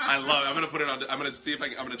out. I love it. I'm gonna put it on. I'm gonna see if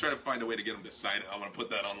I'm gonna try to find a way to get him to sign it. I'm gonna put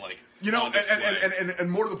that on on and display.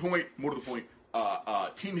 more to the point.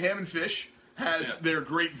 Team Ham and Fish has their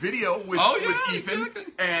great video with Ethan. Exactly.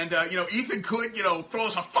 And, Ethan could, throw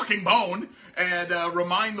us a fucking bone and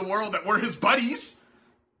remind the world that we're his buddies.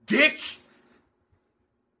 Dick.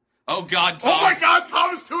 Oh, God, Tom. Oh, my God,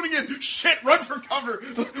 Tom is tuning in. Shit, run for cover.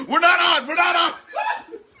 We're not on. We're not on.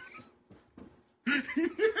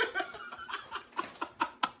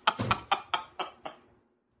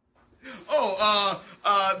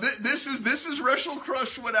 This is Wrestle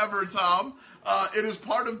Crush whatever, Tom. It is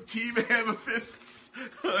part of Team Amethyst's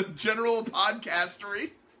general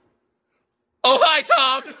podcastery. Oh, hi,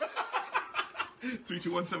 Tom.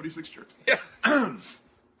 32176 jerks. Yeah.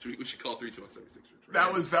 We should call 32176 jerks.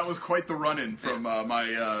 Right? That was quite the run-in from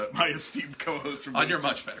my esteemed co-host from On your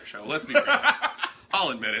much better show. Let's be real. I'll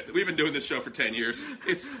admit it. We've been doing this show for 10 years.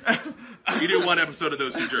 You do one episode of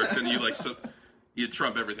Those Two Jerks, and you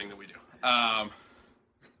trump everything that we do.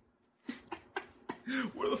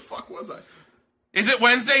 Where the fuck was I? Is it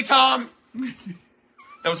Wednesday, Tom?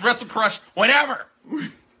 That was Wrestle Crush whenever.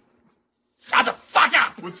 Shut the fuck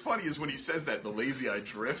up! What's funny is when he says that, the lazy eye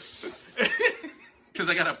drifts. Because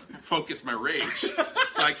I gotta focus my rage. So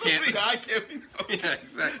I can't. The eye can't be focused. Yeah,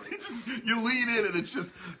 exactly. You lean in and it's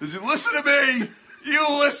just, listen to me! You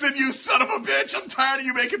listen, you son of a bitch! I'm tired of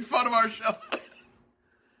you making fun of our show.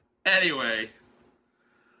 Anyway.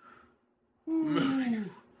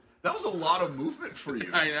 That was a lot of movement for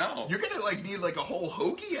you. I know. You're gonna need a whole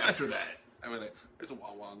hoagie after that. I mean, there's a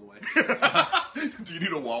Wawa on the way. Do you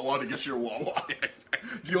need a Wawa to get your Wawa? Yeah, exactly.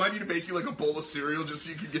 Do you want me to make you a bowl of cereal just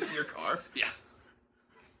so you can get to your car? Yeah.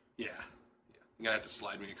 You're gonna have to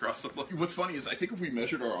slide me across the floor. What's funny is I think if we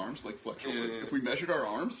measured our arms, flexually, Yeah. if we measured our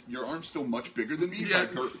arms, your arm's still much bigger than me Yeah.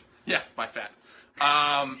 by girth. Yeah, by fat.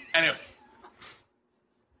 Anyway.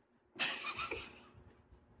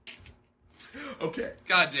 Okay.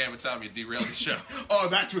 God damn it, Tom, you derailed the show. Oh,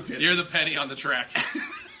 that's what did it. You're the penny on the track.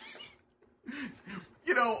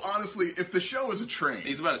 Honestly, if the show is a train...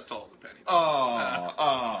 He's about as tall as a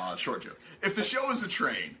penny. Short joke. If the show is a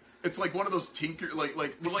train, it's like one of those we're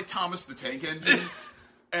like Thomas the Tank Engine,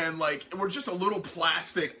 and we're just a little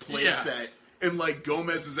plastic playset in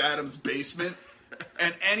Gomez's Adams basement,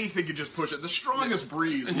 and anything can just push it. The strongest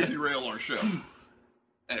breeze will derail our show.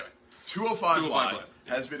 Anyway. 205 Live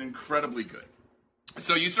has been incredibly good.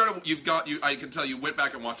 So I can tell you went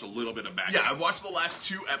back and watched a little bit of back. Yeah, I've watched the last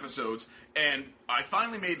 2 episodes, and I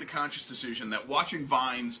finally made the conscious decision that watching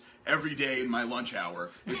Vines every day in my lunch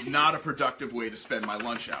hour is not a productive way to spend my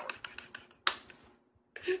lunch hour.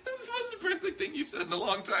 This is the most depressing thing you've said in a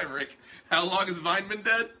long time, Rick. How long has Vine been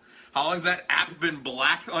dead? How long has that app been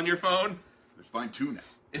black on your phone? There's Vine 2 now.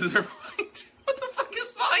 Is there Vine 2? What the fuck is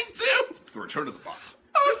Vine 2? It's the return of the Vine.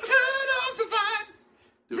 Return of the Vine.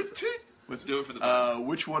 Do it. Let's do it for the Vine.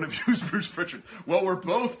 Which one of you is Bruce Pritchard? Well, we're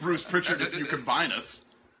both Bruce Pritchard if you combine us.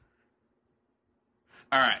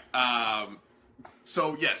 All right.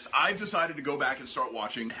 So, yes, I've decided to go back and start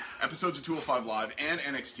watching episodes of 205 Live and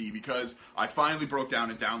NXT because I finally broke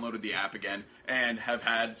down and downloaded the app again and have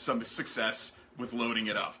had some success with loading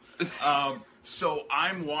it up. So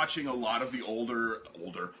I'm watching a lot of the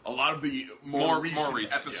a lot of the more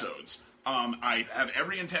recent episodes. Yeah. I have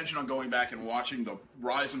every intention on going back and watching the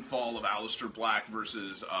rise and fall of Aleister Black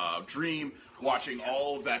versus Dream, watching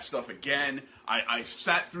all of that stuff again. I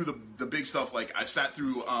sat through the big stuff, I sat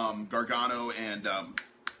through Gargano and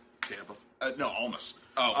Tampa. Almas.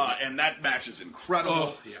 Oh, and that match is incredible.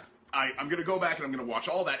 Oh, yeah. I'm going to go back and I'm going to watch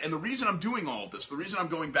all that. And the reason I'm doing all of this, the reason I'm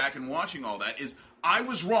going back and watching all that is I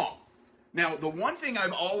was wrong. Now, the one thing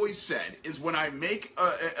I've always said is when I make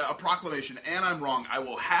a proclamation and I'm wrong, I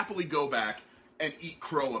will happily go back and eat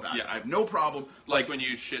crow about it. I have no problem. Like when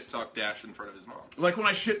you shit-talk Dash in front of his mom. Like when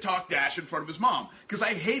I shit-talk Dash in front of his mom. Because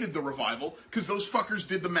I hated the Revival, because those fuckers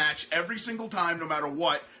did the match every single time, no matter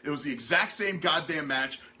what. It was the exact same goddamn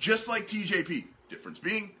match, just like TJP. Difference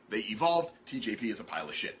being, they evolved. TJP is a pile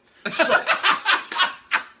of shit. So...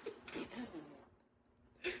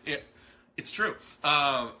 Yeah, it's true.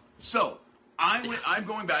 So, I'm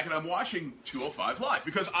going back and I'm watching 205 Live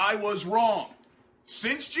because I was wrong.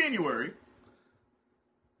 Since January,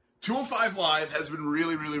 205 Live has been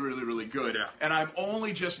really, really, really, really good. Yeah. And I'm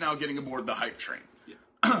only just now getting aboard the hype train.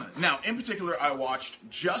 Yeah. Now, in particular, I watched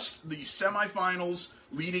just the semifinals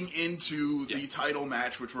leading into the title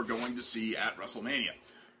match, which we're going to see at WrestleMania.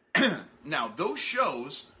 Now, those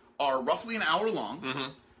shows are roughly an hour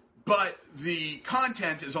long. But the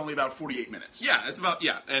content is only about 48 minutes. Yeah, it's about,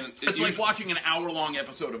 and it's like watching an hour-long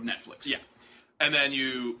episode of Netflix. Yeah. And then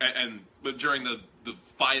but during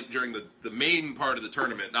during the main part of the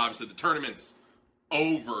tournament, obviously the tournament's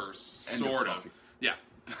over, sort of. Coffee. Yeah.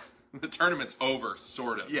 The tournament's over,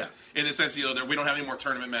 sort of. Yeah. In the sense, we don't have any more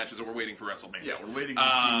tournament matches, and we're waiting for WrestleMania. Yeah, we're waiting to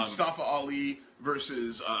see Mustafa Ali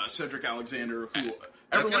versus Cedric Alexander. Who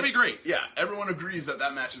That's going to be great. Yeah, everyone agrees that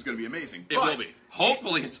match is going to be amazing. It will be.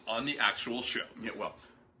 Hopefully, it's on the actual show. Yeah, well,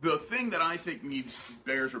 the thing that I think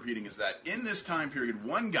bears repeating is that in this time period,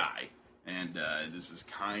 one guy, and this is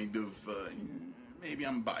kind of, maybe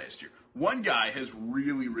I'm biased here, one guy has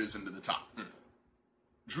really risen to the top.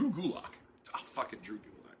 Drew Gulak. Oh, fucking Drew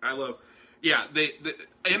Gulak. I love... Yeah,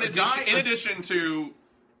 in addition to...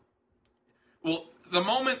 Well, the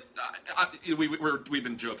moment... we've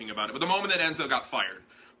been joking about it, but the moment that Enzo got fired...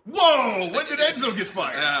 Whoa! When did Enzo get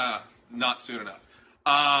fired? Not soon enough.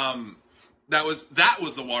 That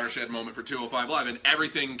was the watershed moment for 205 Live, and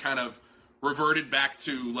everything kind of reverted back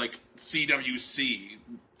to, like, CWC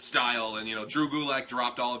style, and, Drew Gulak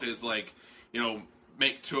dropped all of his, like,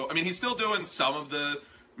 he's still doing some of the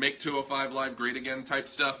make 205 Live great again type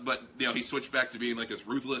stuff, but, he switched back to being, like, this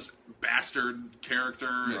ruthless bastard character.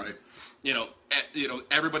 Right. And,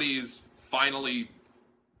 everybody's finally...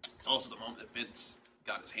 It's also the moment that Vince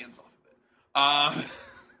got his hands off of it.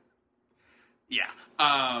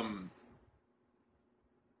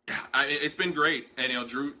 It's been great, and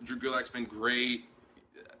Drew Gulak's been great.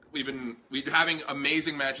 We've been having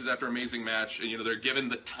amazing matches after amazing match, and they're given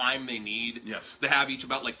the time they need. Yes, they have each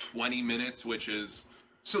about like 20 minutes, which is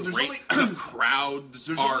so. There's great. only crowds.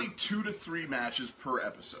 There's are, only 2 to 3 matches per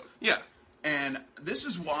episode. Yeah, and this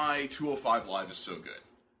is why 205 Live is so good.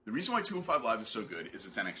 The reason why 205 Live is so good is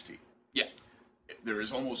it's NXT. Yeah, there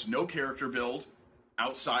is almost no character build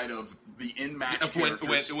outside of the in-match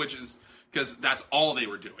characters, which is because that's all they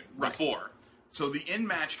were doing before. So the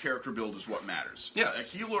in-match character build is what matters. Yeah, a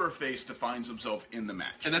heel or a face defines himself in the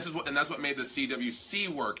match, and that's what made the CWC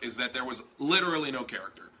work. Is that there was literally no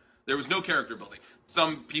character. There was no character building.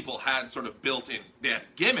 Some people had sort of built-in, they had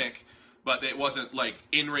a gimmick, but it wasn't like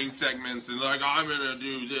in-ring segments and like I'm gonna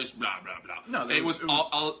do this, blah blah blah. No, it was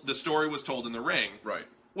all the story was told in the ring, right?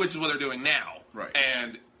 Which is what they're doing now, right?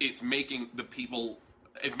 And it's making people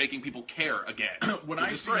care again. When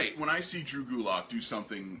I see Drew Gulak do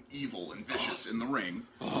something evil and vicious in the ring,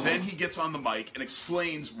 then he gets on the mic and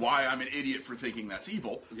explains why I'm an idiot for thinking that's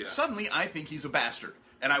evil. Yeah. Suddenly, I think he's a bastard,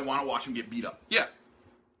 and I want to watch him get beat up. Yeah,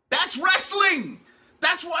 that's wrestling.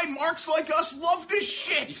 That's why marks like us love this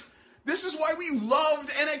shit. This is why we loved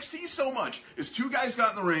NXT so much. Is 2 guys got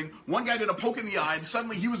in the ring, one guy did a poke in the eye, and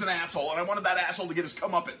suddenly he was an asshole, and I wanted that asshole to get his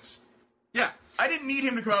comeuppance. Yeah. I didn't need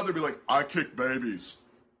him to come out there and be like, I kick babies.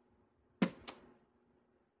 That's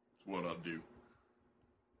what I'd do.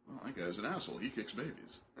 Well, that guy's an asshole. He kicks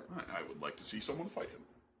babies. I would like to see someone fight him.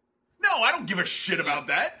 No, I don't give a shit about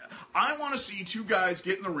that. I want to see 2 guys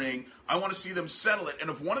get in the ring. I want to see them settle it. And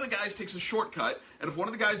if one of the guys takes a shortcut, and if one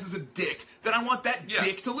of the guys is a dick, then I want that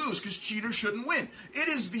dick to lose, because cheaters shouldn't win. It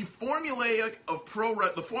is the formula of pro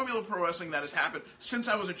wrestling that has happened since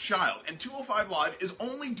I was a child. And 205 Live is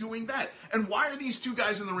only doing that. And why are these 2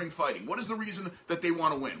 guys in the ring fighting? What is the reason that they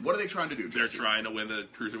want to win? What are they trying to do, Jesse? They're trying to win the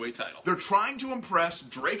Cruiserweight title. They're trying to impress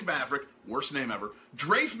Drake Maverick, worst name ever,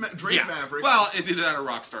 Drake Maverick. Well, it's either that or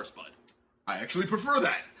Rockstar Spud. I actually prefer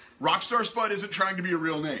that. Rockstar Spud isn't trying to be a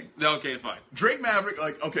real name. Okay, fine. Drake Maverick,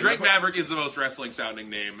 Drake Maverick is the most wrestling sounding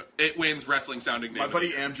name. It wins wrestling sounding name. My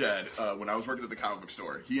buddy Amjad, when I was working at the comic book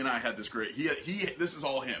store, he and I had this great. This is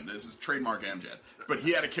all him. This is trademark Amjad. But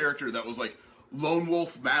he had a character that was like Lone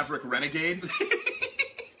Wolf Maverick Renegade.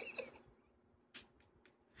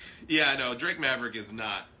 Yeah, no, Drake Maverick is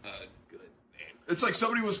not a good name. It's like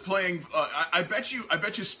somebody was playing. I bet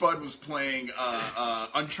you Spud was playing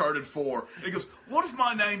Uncharted 4, and he goes, "What if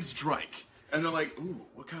my name's Drake?" And they're like, "Ooh,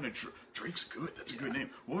 what kind of Drake's good? That's a good name.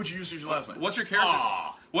 What would you use as your last name?" What's your character?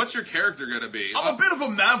 What's your character gonna be? I'm a bit of a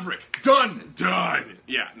maverick. Done.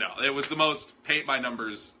 Yeah, no, it was the most paint by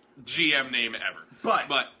numbers GM name ever.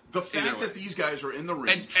 But the fact that these guys are in the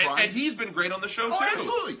ring, and he's been great on the show too.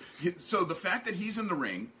 Absolutely. So the fact that he's in the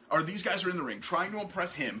ring, or these guys are in the ring, trying to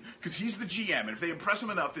impress him because he's the GM, and if they impress him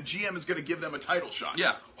enough, the GM is going to give them a title shot.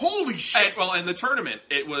 Yeah. Holy shit! And the tournament,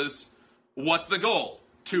 it was, what's the goal?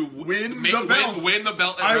 To win the belt. Win the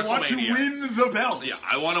belt at WrestleMania. I want to win the belt. Yeah,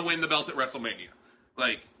 I want to win the belt at WrestleMania.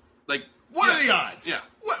 Like. What are the odds? Yeah.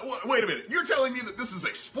 Wait a minute. You're telling me that this is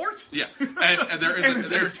a sport? Yeah. And there is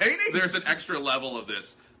it's entertaining? There's an extra level of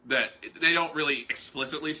this that they don't really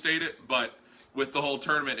explicitly state it, but with the whole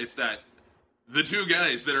tournament, it's that the 2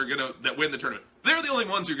 guys that win the tournament, they're the only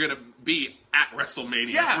ones who are gonna be at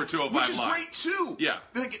WrestleMania for 205 which is Live. great too. Yeah.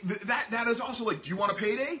 Like, that is also like, do you want a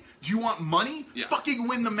payday? Do you want money? Yeah. Fucking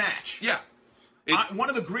win the match. Yeah. One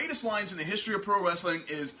of the greatest lines in the history of pro wrestling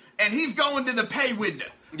is, and he's going to the pay window.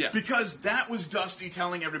 Yeah. Because that was Dusty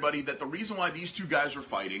telling everybody that the reason why these two guys are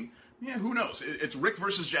fighting, who knows? It's Rick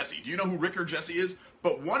versus Jesse. Do you know who Rick or Jesse is?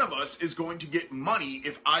 But one of us is going to get money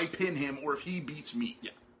if I pin him or if he beats me. Yeah.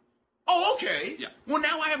 Oh, okay. Yeah. Well,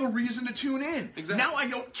 now I have a reason to tune in. Exactly. Now I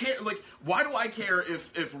don't care. Like, why do I care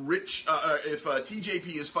if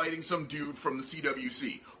TJP is fighting some dude from the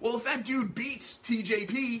CWC? Well, if that dude beats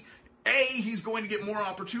TJP, A, he's going to get more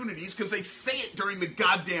opportunities because they say it during the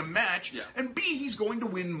goddamn match. Yeah. And B, he's going to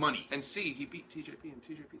win money. And C, he beat TJP, and TJP's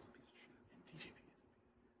a piece of shit.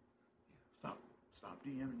 Stop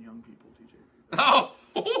DMing young people, TJP. Oh!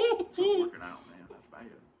 It's not working out, man. That's bad.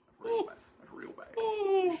 That's real bad. That's real bad.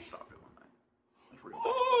 You should stop doing that. That's real bad.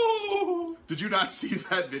 Oh! Did you not see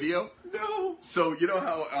that video? No. So you know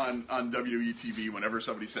how on WWE TV, whenever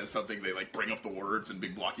somebody says something, they like bring up the words in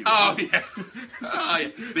big blocky. Oh, letters? yeah.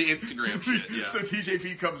 The Instagram shit, yeah. So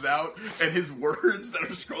TJP comes out, and his words that are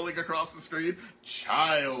scrolling across the screen: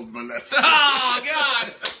 child molester. Oh,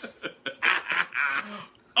 God!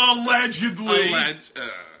 Allegedly.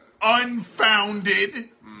 Unfounded.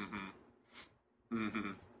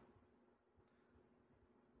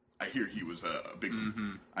 I hear he was a big.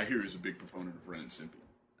 I hear he's a big proponent of Ren and Stimpy.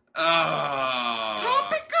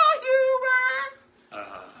 Topical humor.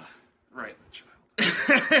 Right in the child.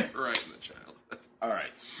 Right in the child. All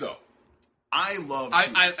right, so I love.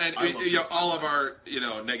 All of our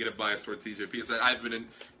negative bias toward TJP is that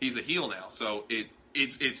he's a heel now, so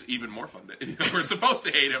it's even more fun. We're supposed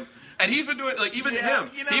to hate him, and he's been doing even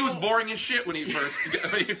him. He was boring as shit when he first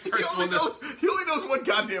won this. He only knows one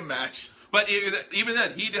goddamn match. But even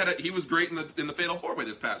then, he was great in the Fatal 4-Way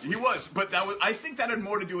this past week. He was, but I think that had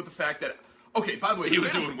more to do with the fact that. Okay, by the way, he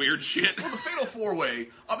was doing weird shit. Well, the Fatal 4-Way,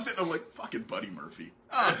 I'm sitting there like, fucking Buddy Murphy.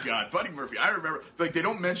 Oh, God, Buddy Murphy. I remember, they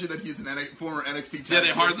don't mention that he's an former NXT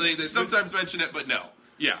champion. They sometimes mention it, but no.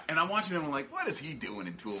 Yeah. And I'm watching him, I'm like, what is he doing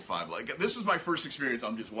in 205? Like, this is my first experience.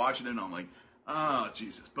 I'm just watching it, and I'm like, oh,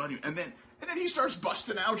 Jesus, Buddy. And then he starts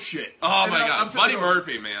busting out shit. Oh, and my God. Buddy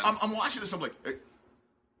Murphy, man. I'm watching this, I'm like, hey,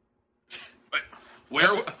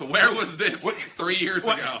 Where was this 3 years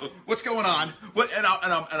ago? What's going on? And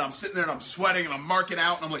I'm sitting there and I'm sweating and I'm marking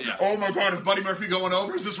out and I'm like, oh my God, is Buddy Murphy going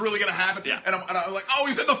over? Is this really gonna happen? Yeah. And I'm like, oh,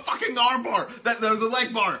 he's in the fucking arm bar, the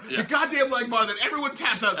leg bar, the goddamn leg bar that everyone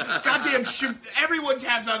taps out. Goddamn shit, everyone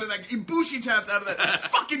taps out of that. Ibushi taps out of that.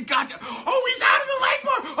 Fucking goddamn. Oh, he's out of the leg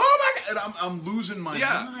bar. Oh my God. And I'm losing my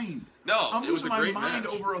mind. No, I'm it was losing a my great mind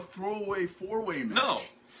match. over a throwaway 4-way match. No,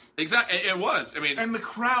 exactly. It was. I mean, And the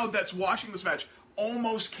crowd that's watching this match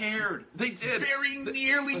almost cared. They did. Very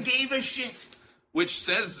nearly gave a shit. which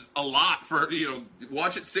says a lot for,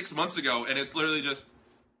 watch it 6 months ago, and it's literally just...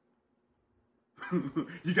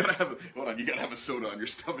 You gotta have a soda on your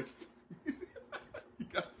stomach. You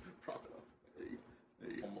gotta prop it up.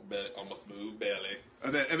 There you go. On my smooth belly.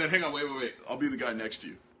 And then hang on, wait. I'll be the guy next to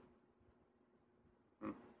you.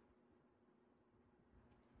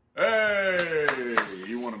 Hey,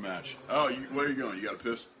 you want a match? Oh, where are you going? You got to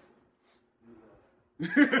piss? You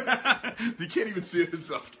can't even see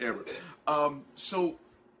it off camera. So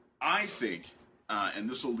I think, and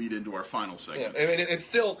this will lead into our final segment. Yeah, I mean, it's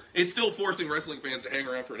still forcing wrestling fans to hang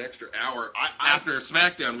around for an extra hour after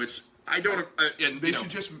SmackDown, which I don't. Should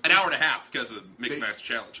just an hour and a half because of the mixed match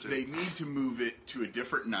challenge too. They need to move it to a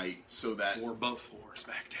different night so that or before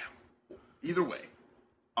SmackDown. Either way.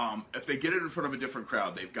 If they get it in front of a different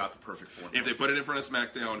crowd, they've got the perfect formula. If they put it in front of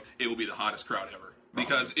SmackDown, it will be the hottest crowd ever.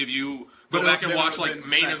 Because if you go back and watch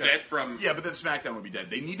main event from... Yeah, but then SmackDown would be dead.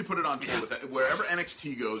 They need to put it on tour with that. Wherever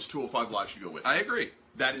NXT goes, 205 Live should go with it. I agree.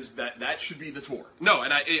 That should be the tour. No,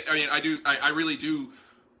 and I really do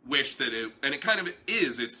wish that it... And it kind of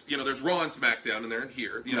is. It's, there's Raw and SmackDown, and they're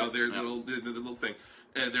here. They're the little thing.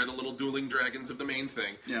 And they're the little dueling dragons of the main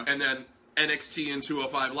thing. Yeah. And then NXT and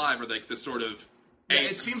 205 Live are like this sort of... Yeah,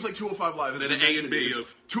 it seems like 205 Live is an A and B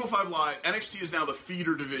of 205 Live. NXT is now the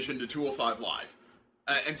feeder division to 205 Live.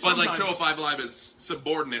 But 205 Live is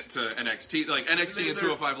subordinate to NXT. Like NXT and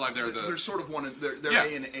 205 Live, they're sort of one. They're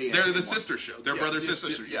A and A. They're the sister show. They're brother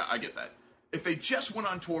sister. Yeah, I get that. If they just went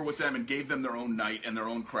on tour with them and gave them their own night and their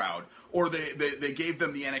own crowd, or they gave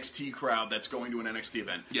them the NXT crowd that's going to an NXT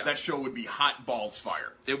event, that show would be hot balls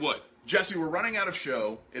fire. It would. Jesse, we're running out of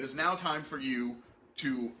show. It is now time for you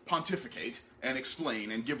to pontificate and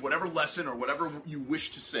explain and give whatever lesson or whatever you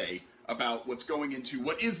wish to say about what's going into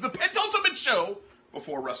what is the penultimate show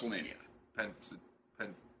before WrestleMania.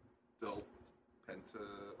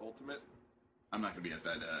 Ultimate. I'm not going to be at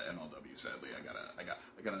that MLW. Sadly, I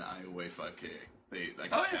got an IOA 5K. I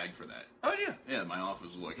got tagged for that. Oh yeah. Yeah, my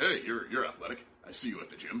office was like, "Hey, you're athletic. I see you at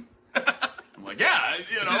the gym." I'm like, "Yeah,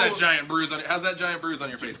 See that giant bruise on it? How's that giant bruise on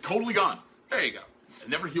your face? Totally gone." There you go.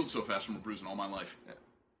 Never healed so fast from a bruise in all my life. Yeah.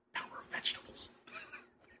 Power of vegetables.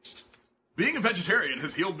 Being a vegetarian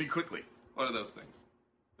has healed me quickly. What are those things?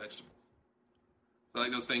 Vegetables. So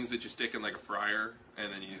like those things that you stick in like a fryer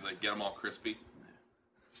and then you like get them all crispy.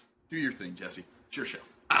 Do your thing, Jesse. It's your show.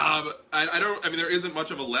 I don't. I mean, there isn't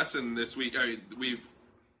much of a lesson this week. I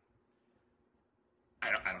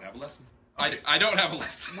don't have a lesson. I don't have a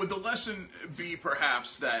lesson. Would the lesson be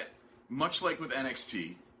perhaps that, much like with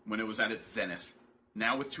NXT, when it was at its zenith,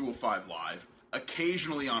 now with 205 Live,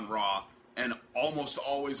 occasionally on Raw, and almost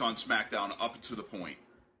always on SmackDown up to the point,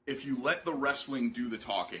 if you let the wrestling do the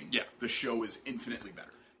talking, Yeah. the show is infinitely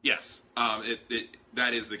better. Yes,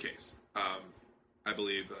 that is the case. I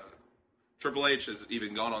believe Triple H has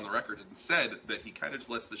even gone on the record and said that he kind of just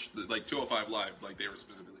lets like 205 Live, like they were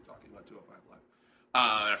specifically talking about 205 Live.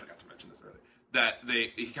 I forgot to mention this earlier. That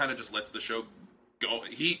he kind of just lets the show go.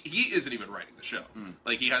 He isn't even writing the show.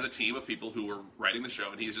 Like he has a team of people who are writing the show,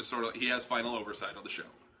 and he's just sort of he has final oversight of the show,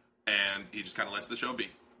 and he just kind of lets the show be,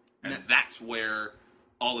 and that's where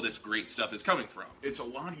all of this great stuff is coming from. It's a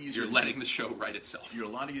lot easier. You're letting the show write itself.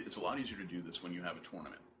 It's a lot easier to do this when you have a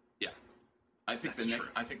tournament. Yeah, I think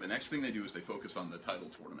the next thing they do is they focus on the title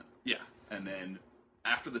tournament. yeah. And then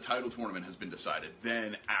after the title tournament has been decided,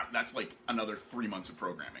 then that's like another 3 months of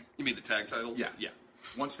programming. You mean the tag titles? Yeah. yeah.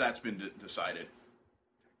 Once that's been decided,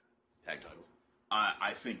 tag titles,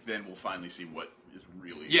 I think then we'll finally see what is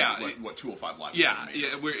really what 205 Live is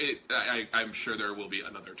really made of. I'm sure there will be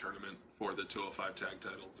another tournament for the 205 tag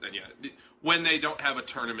titles, and when they don't have a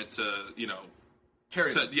tournament to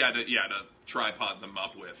Carry them. to tripod them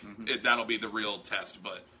up with, that'll be the real test.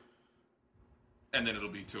 And then it'll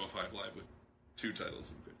be 205 Live with 2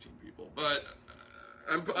 titles and 15 people. But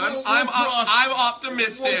I'm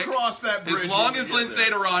optimistic. We'll cross that bridge as long when as we get Lindsay there.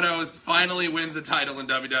 Dorado finally wins a title in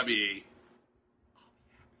WWE.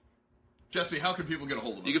 Jesse, how can people get a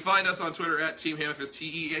hold of us? You can find us on Twitter at Team Hammerfist,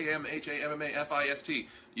 TeamHammafist.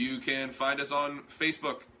 You can find us on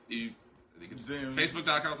Facebook. Zoom.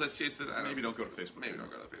 Facebook.com/ChaseFist. Maybe don't go to Facebook. Maybe don't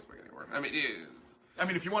go to Facebook anymore. I mean,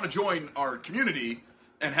 if you want to join our community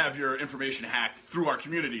and have your information hacked through our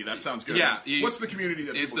community, that sounds good. Yeah. What's the community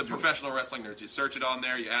that It's people the join? Professional Wrestling Nerds. You search it on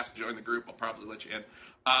there. You ask to join the group. I'll probably let you in.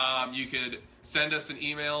 You could send us an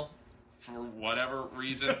email for whatever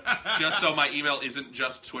reason, just so my email isn't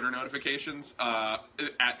just Twitter notifications,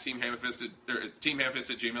 at Team Hammerfist at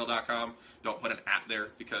gmail.com. Don't put an at there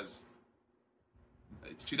because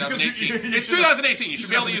it's 2018. It's 2018. You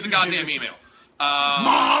should be able to use a goddamn email.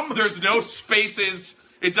 Mom! There's no spaces.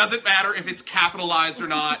 It doesn't matter if it's capitalized or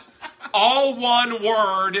not. All one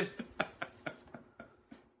word. Do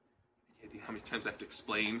you know how many times I have to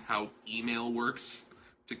explain how email works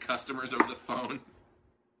to customers over the phone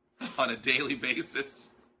on a daily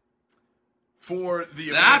basis? For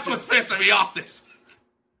the That's American, what's pissing me off this.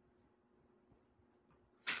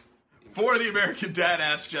 For the American Dad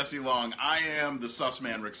Ask Jesse Long, I am the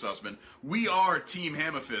Sussman, Rick Sussman. We are Team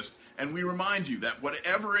Hammerfist, and we remind you that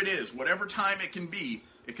whatever it is, whatever time it can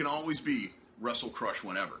always be Wrestle Crush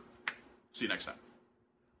whenever. See you next time.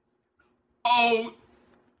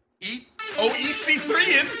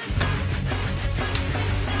 EC3 in.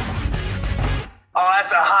 Oh,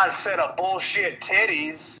 that's a hot set of bullshit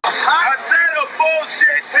titties. Hot set of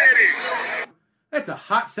bullshit titties. That's a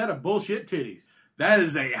hot set of bullshit titties. That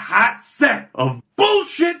is a hot set of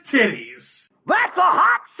bullshit titties. That's a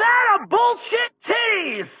hot set of bullshit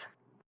titties.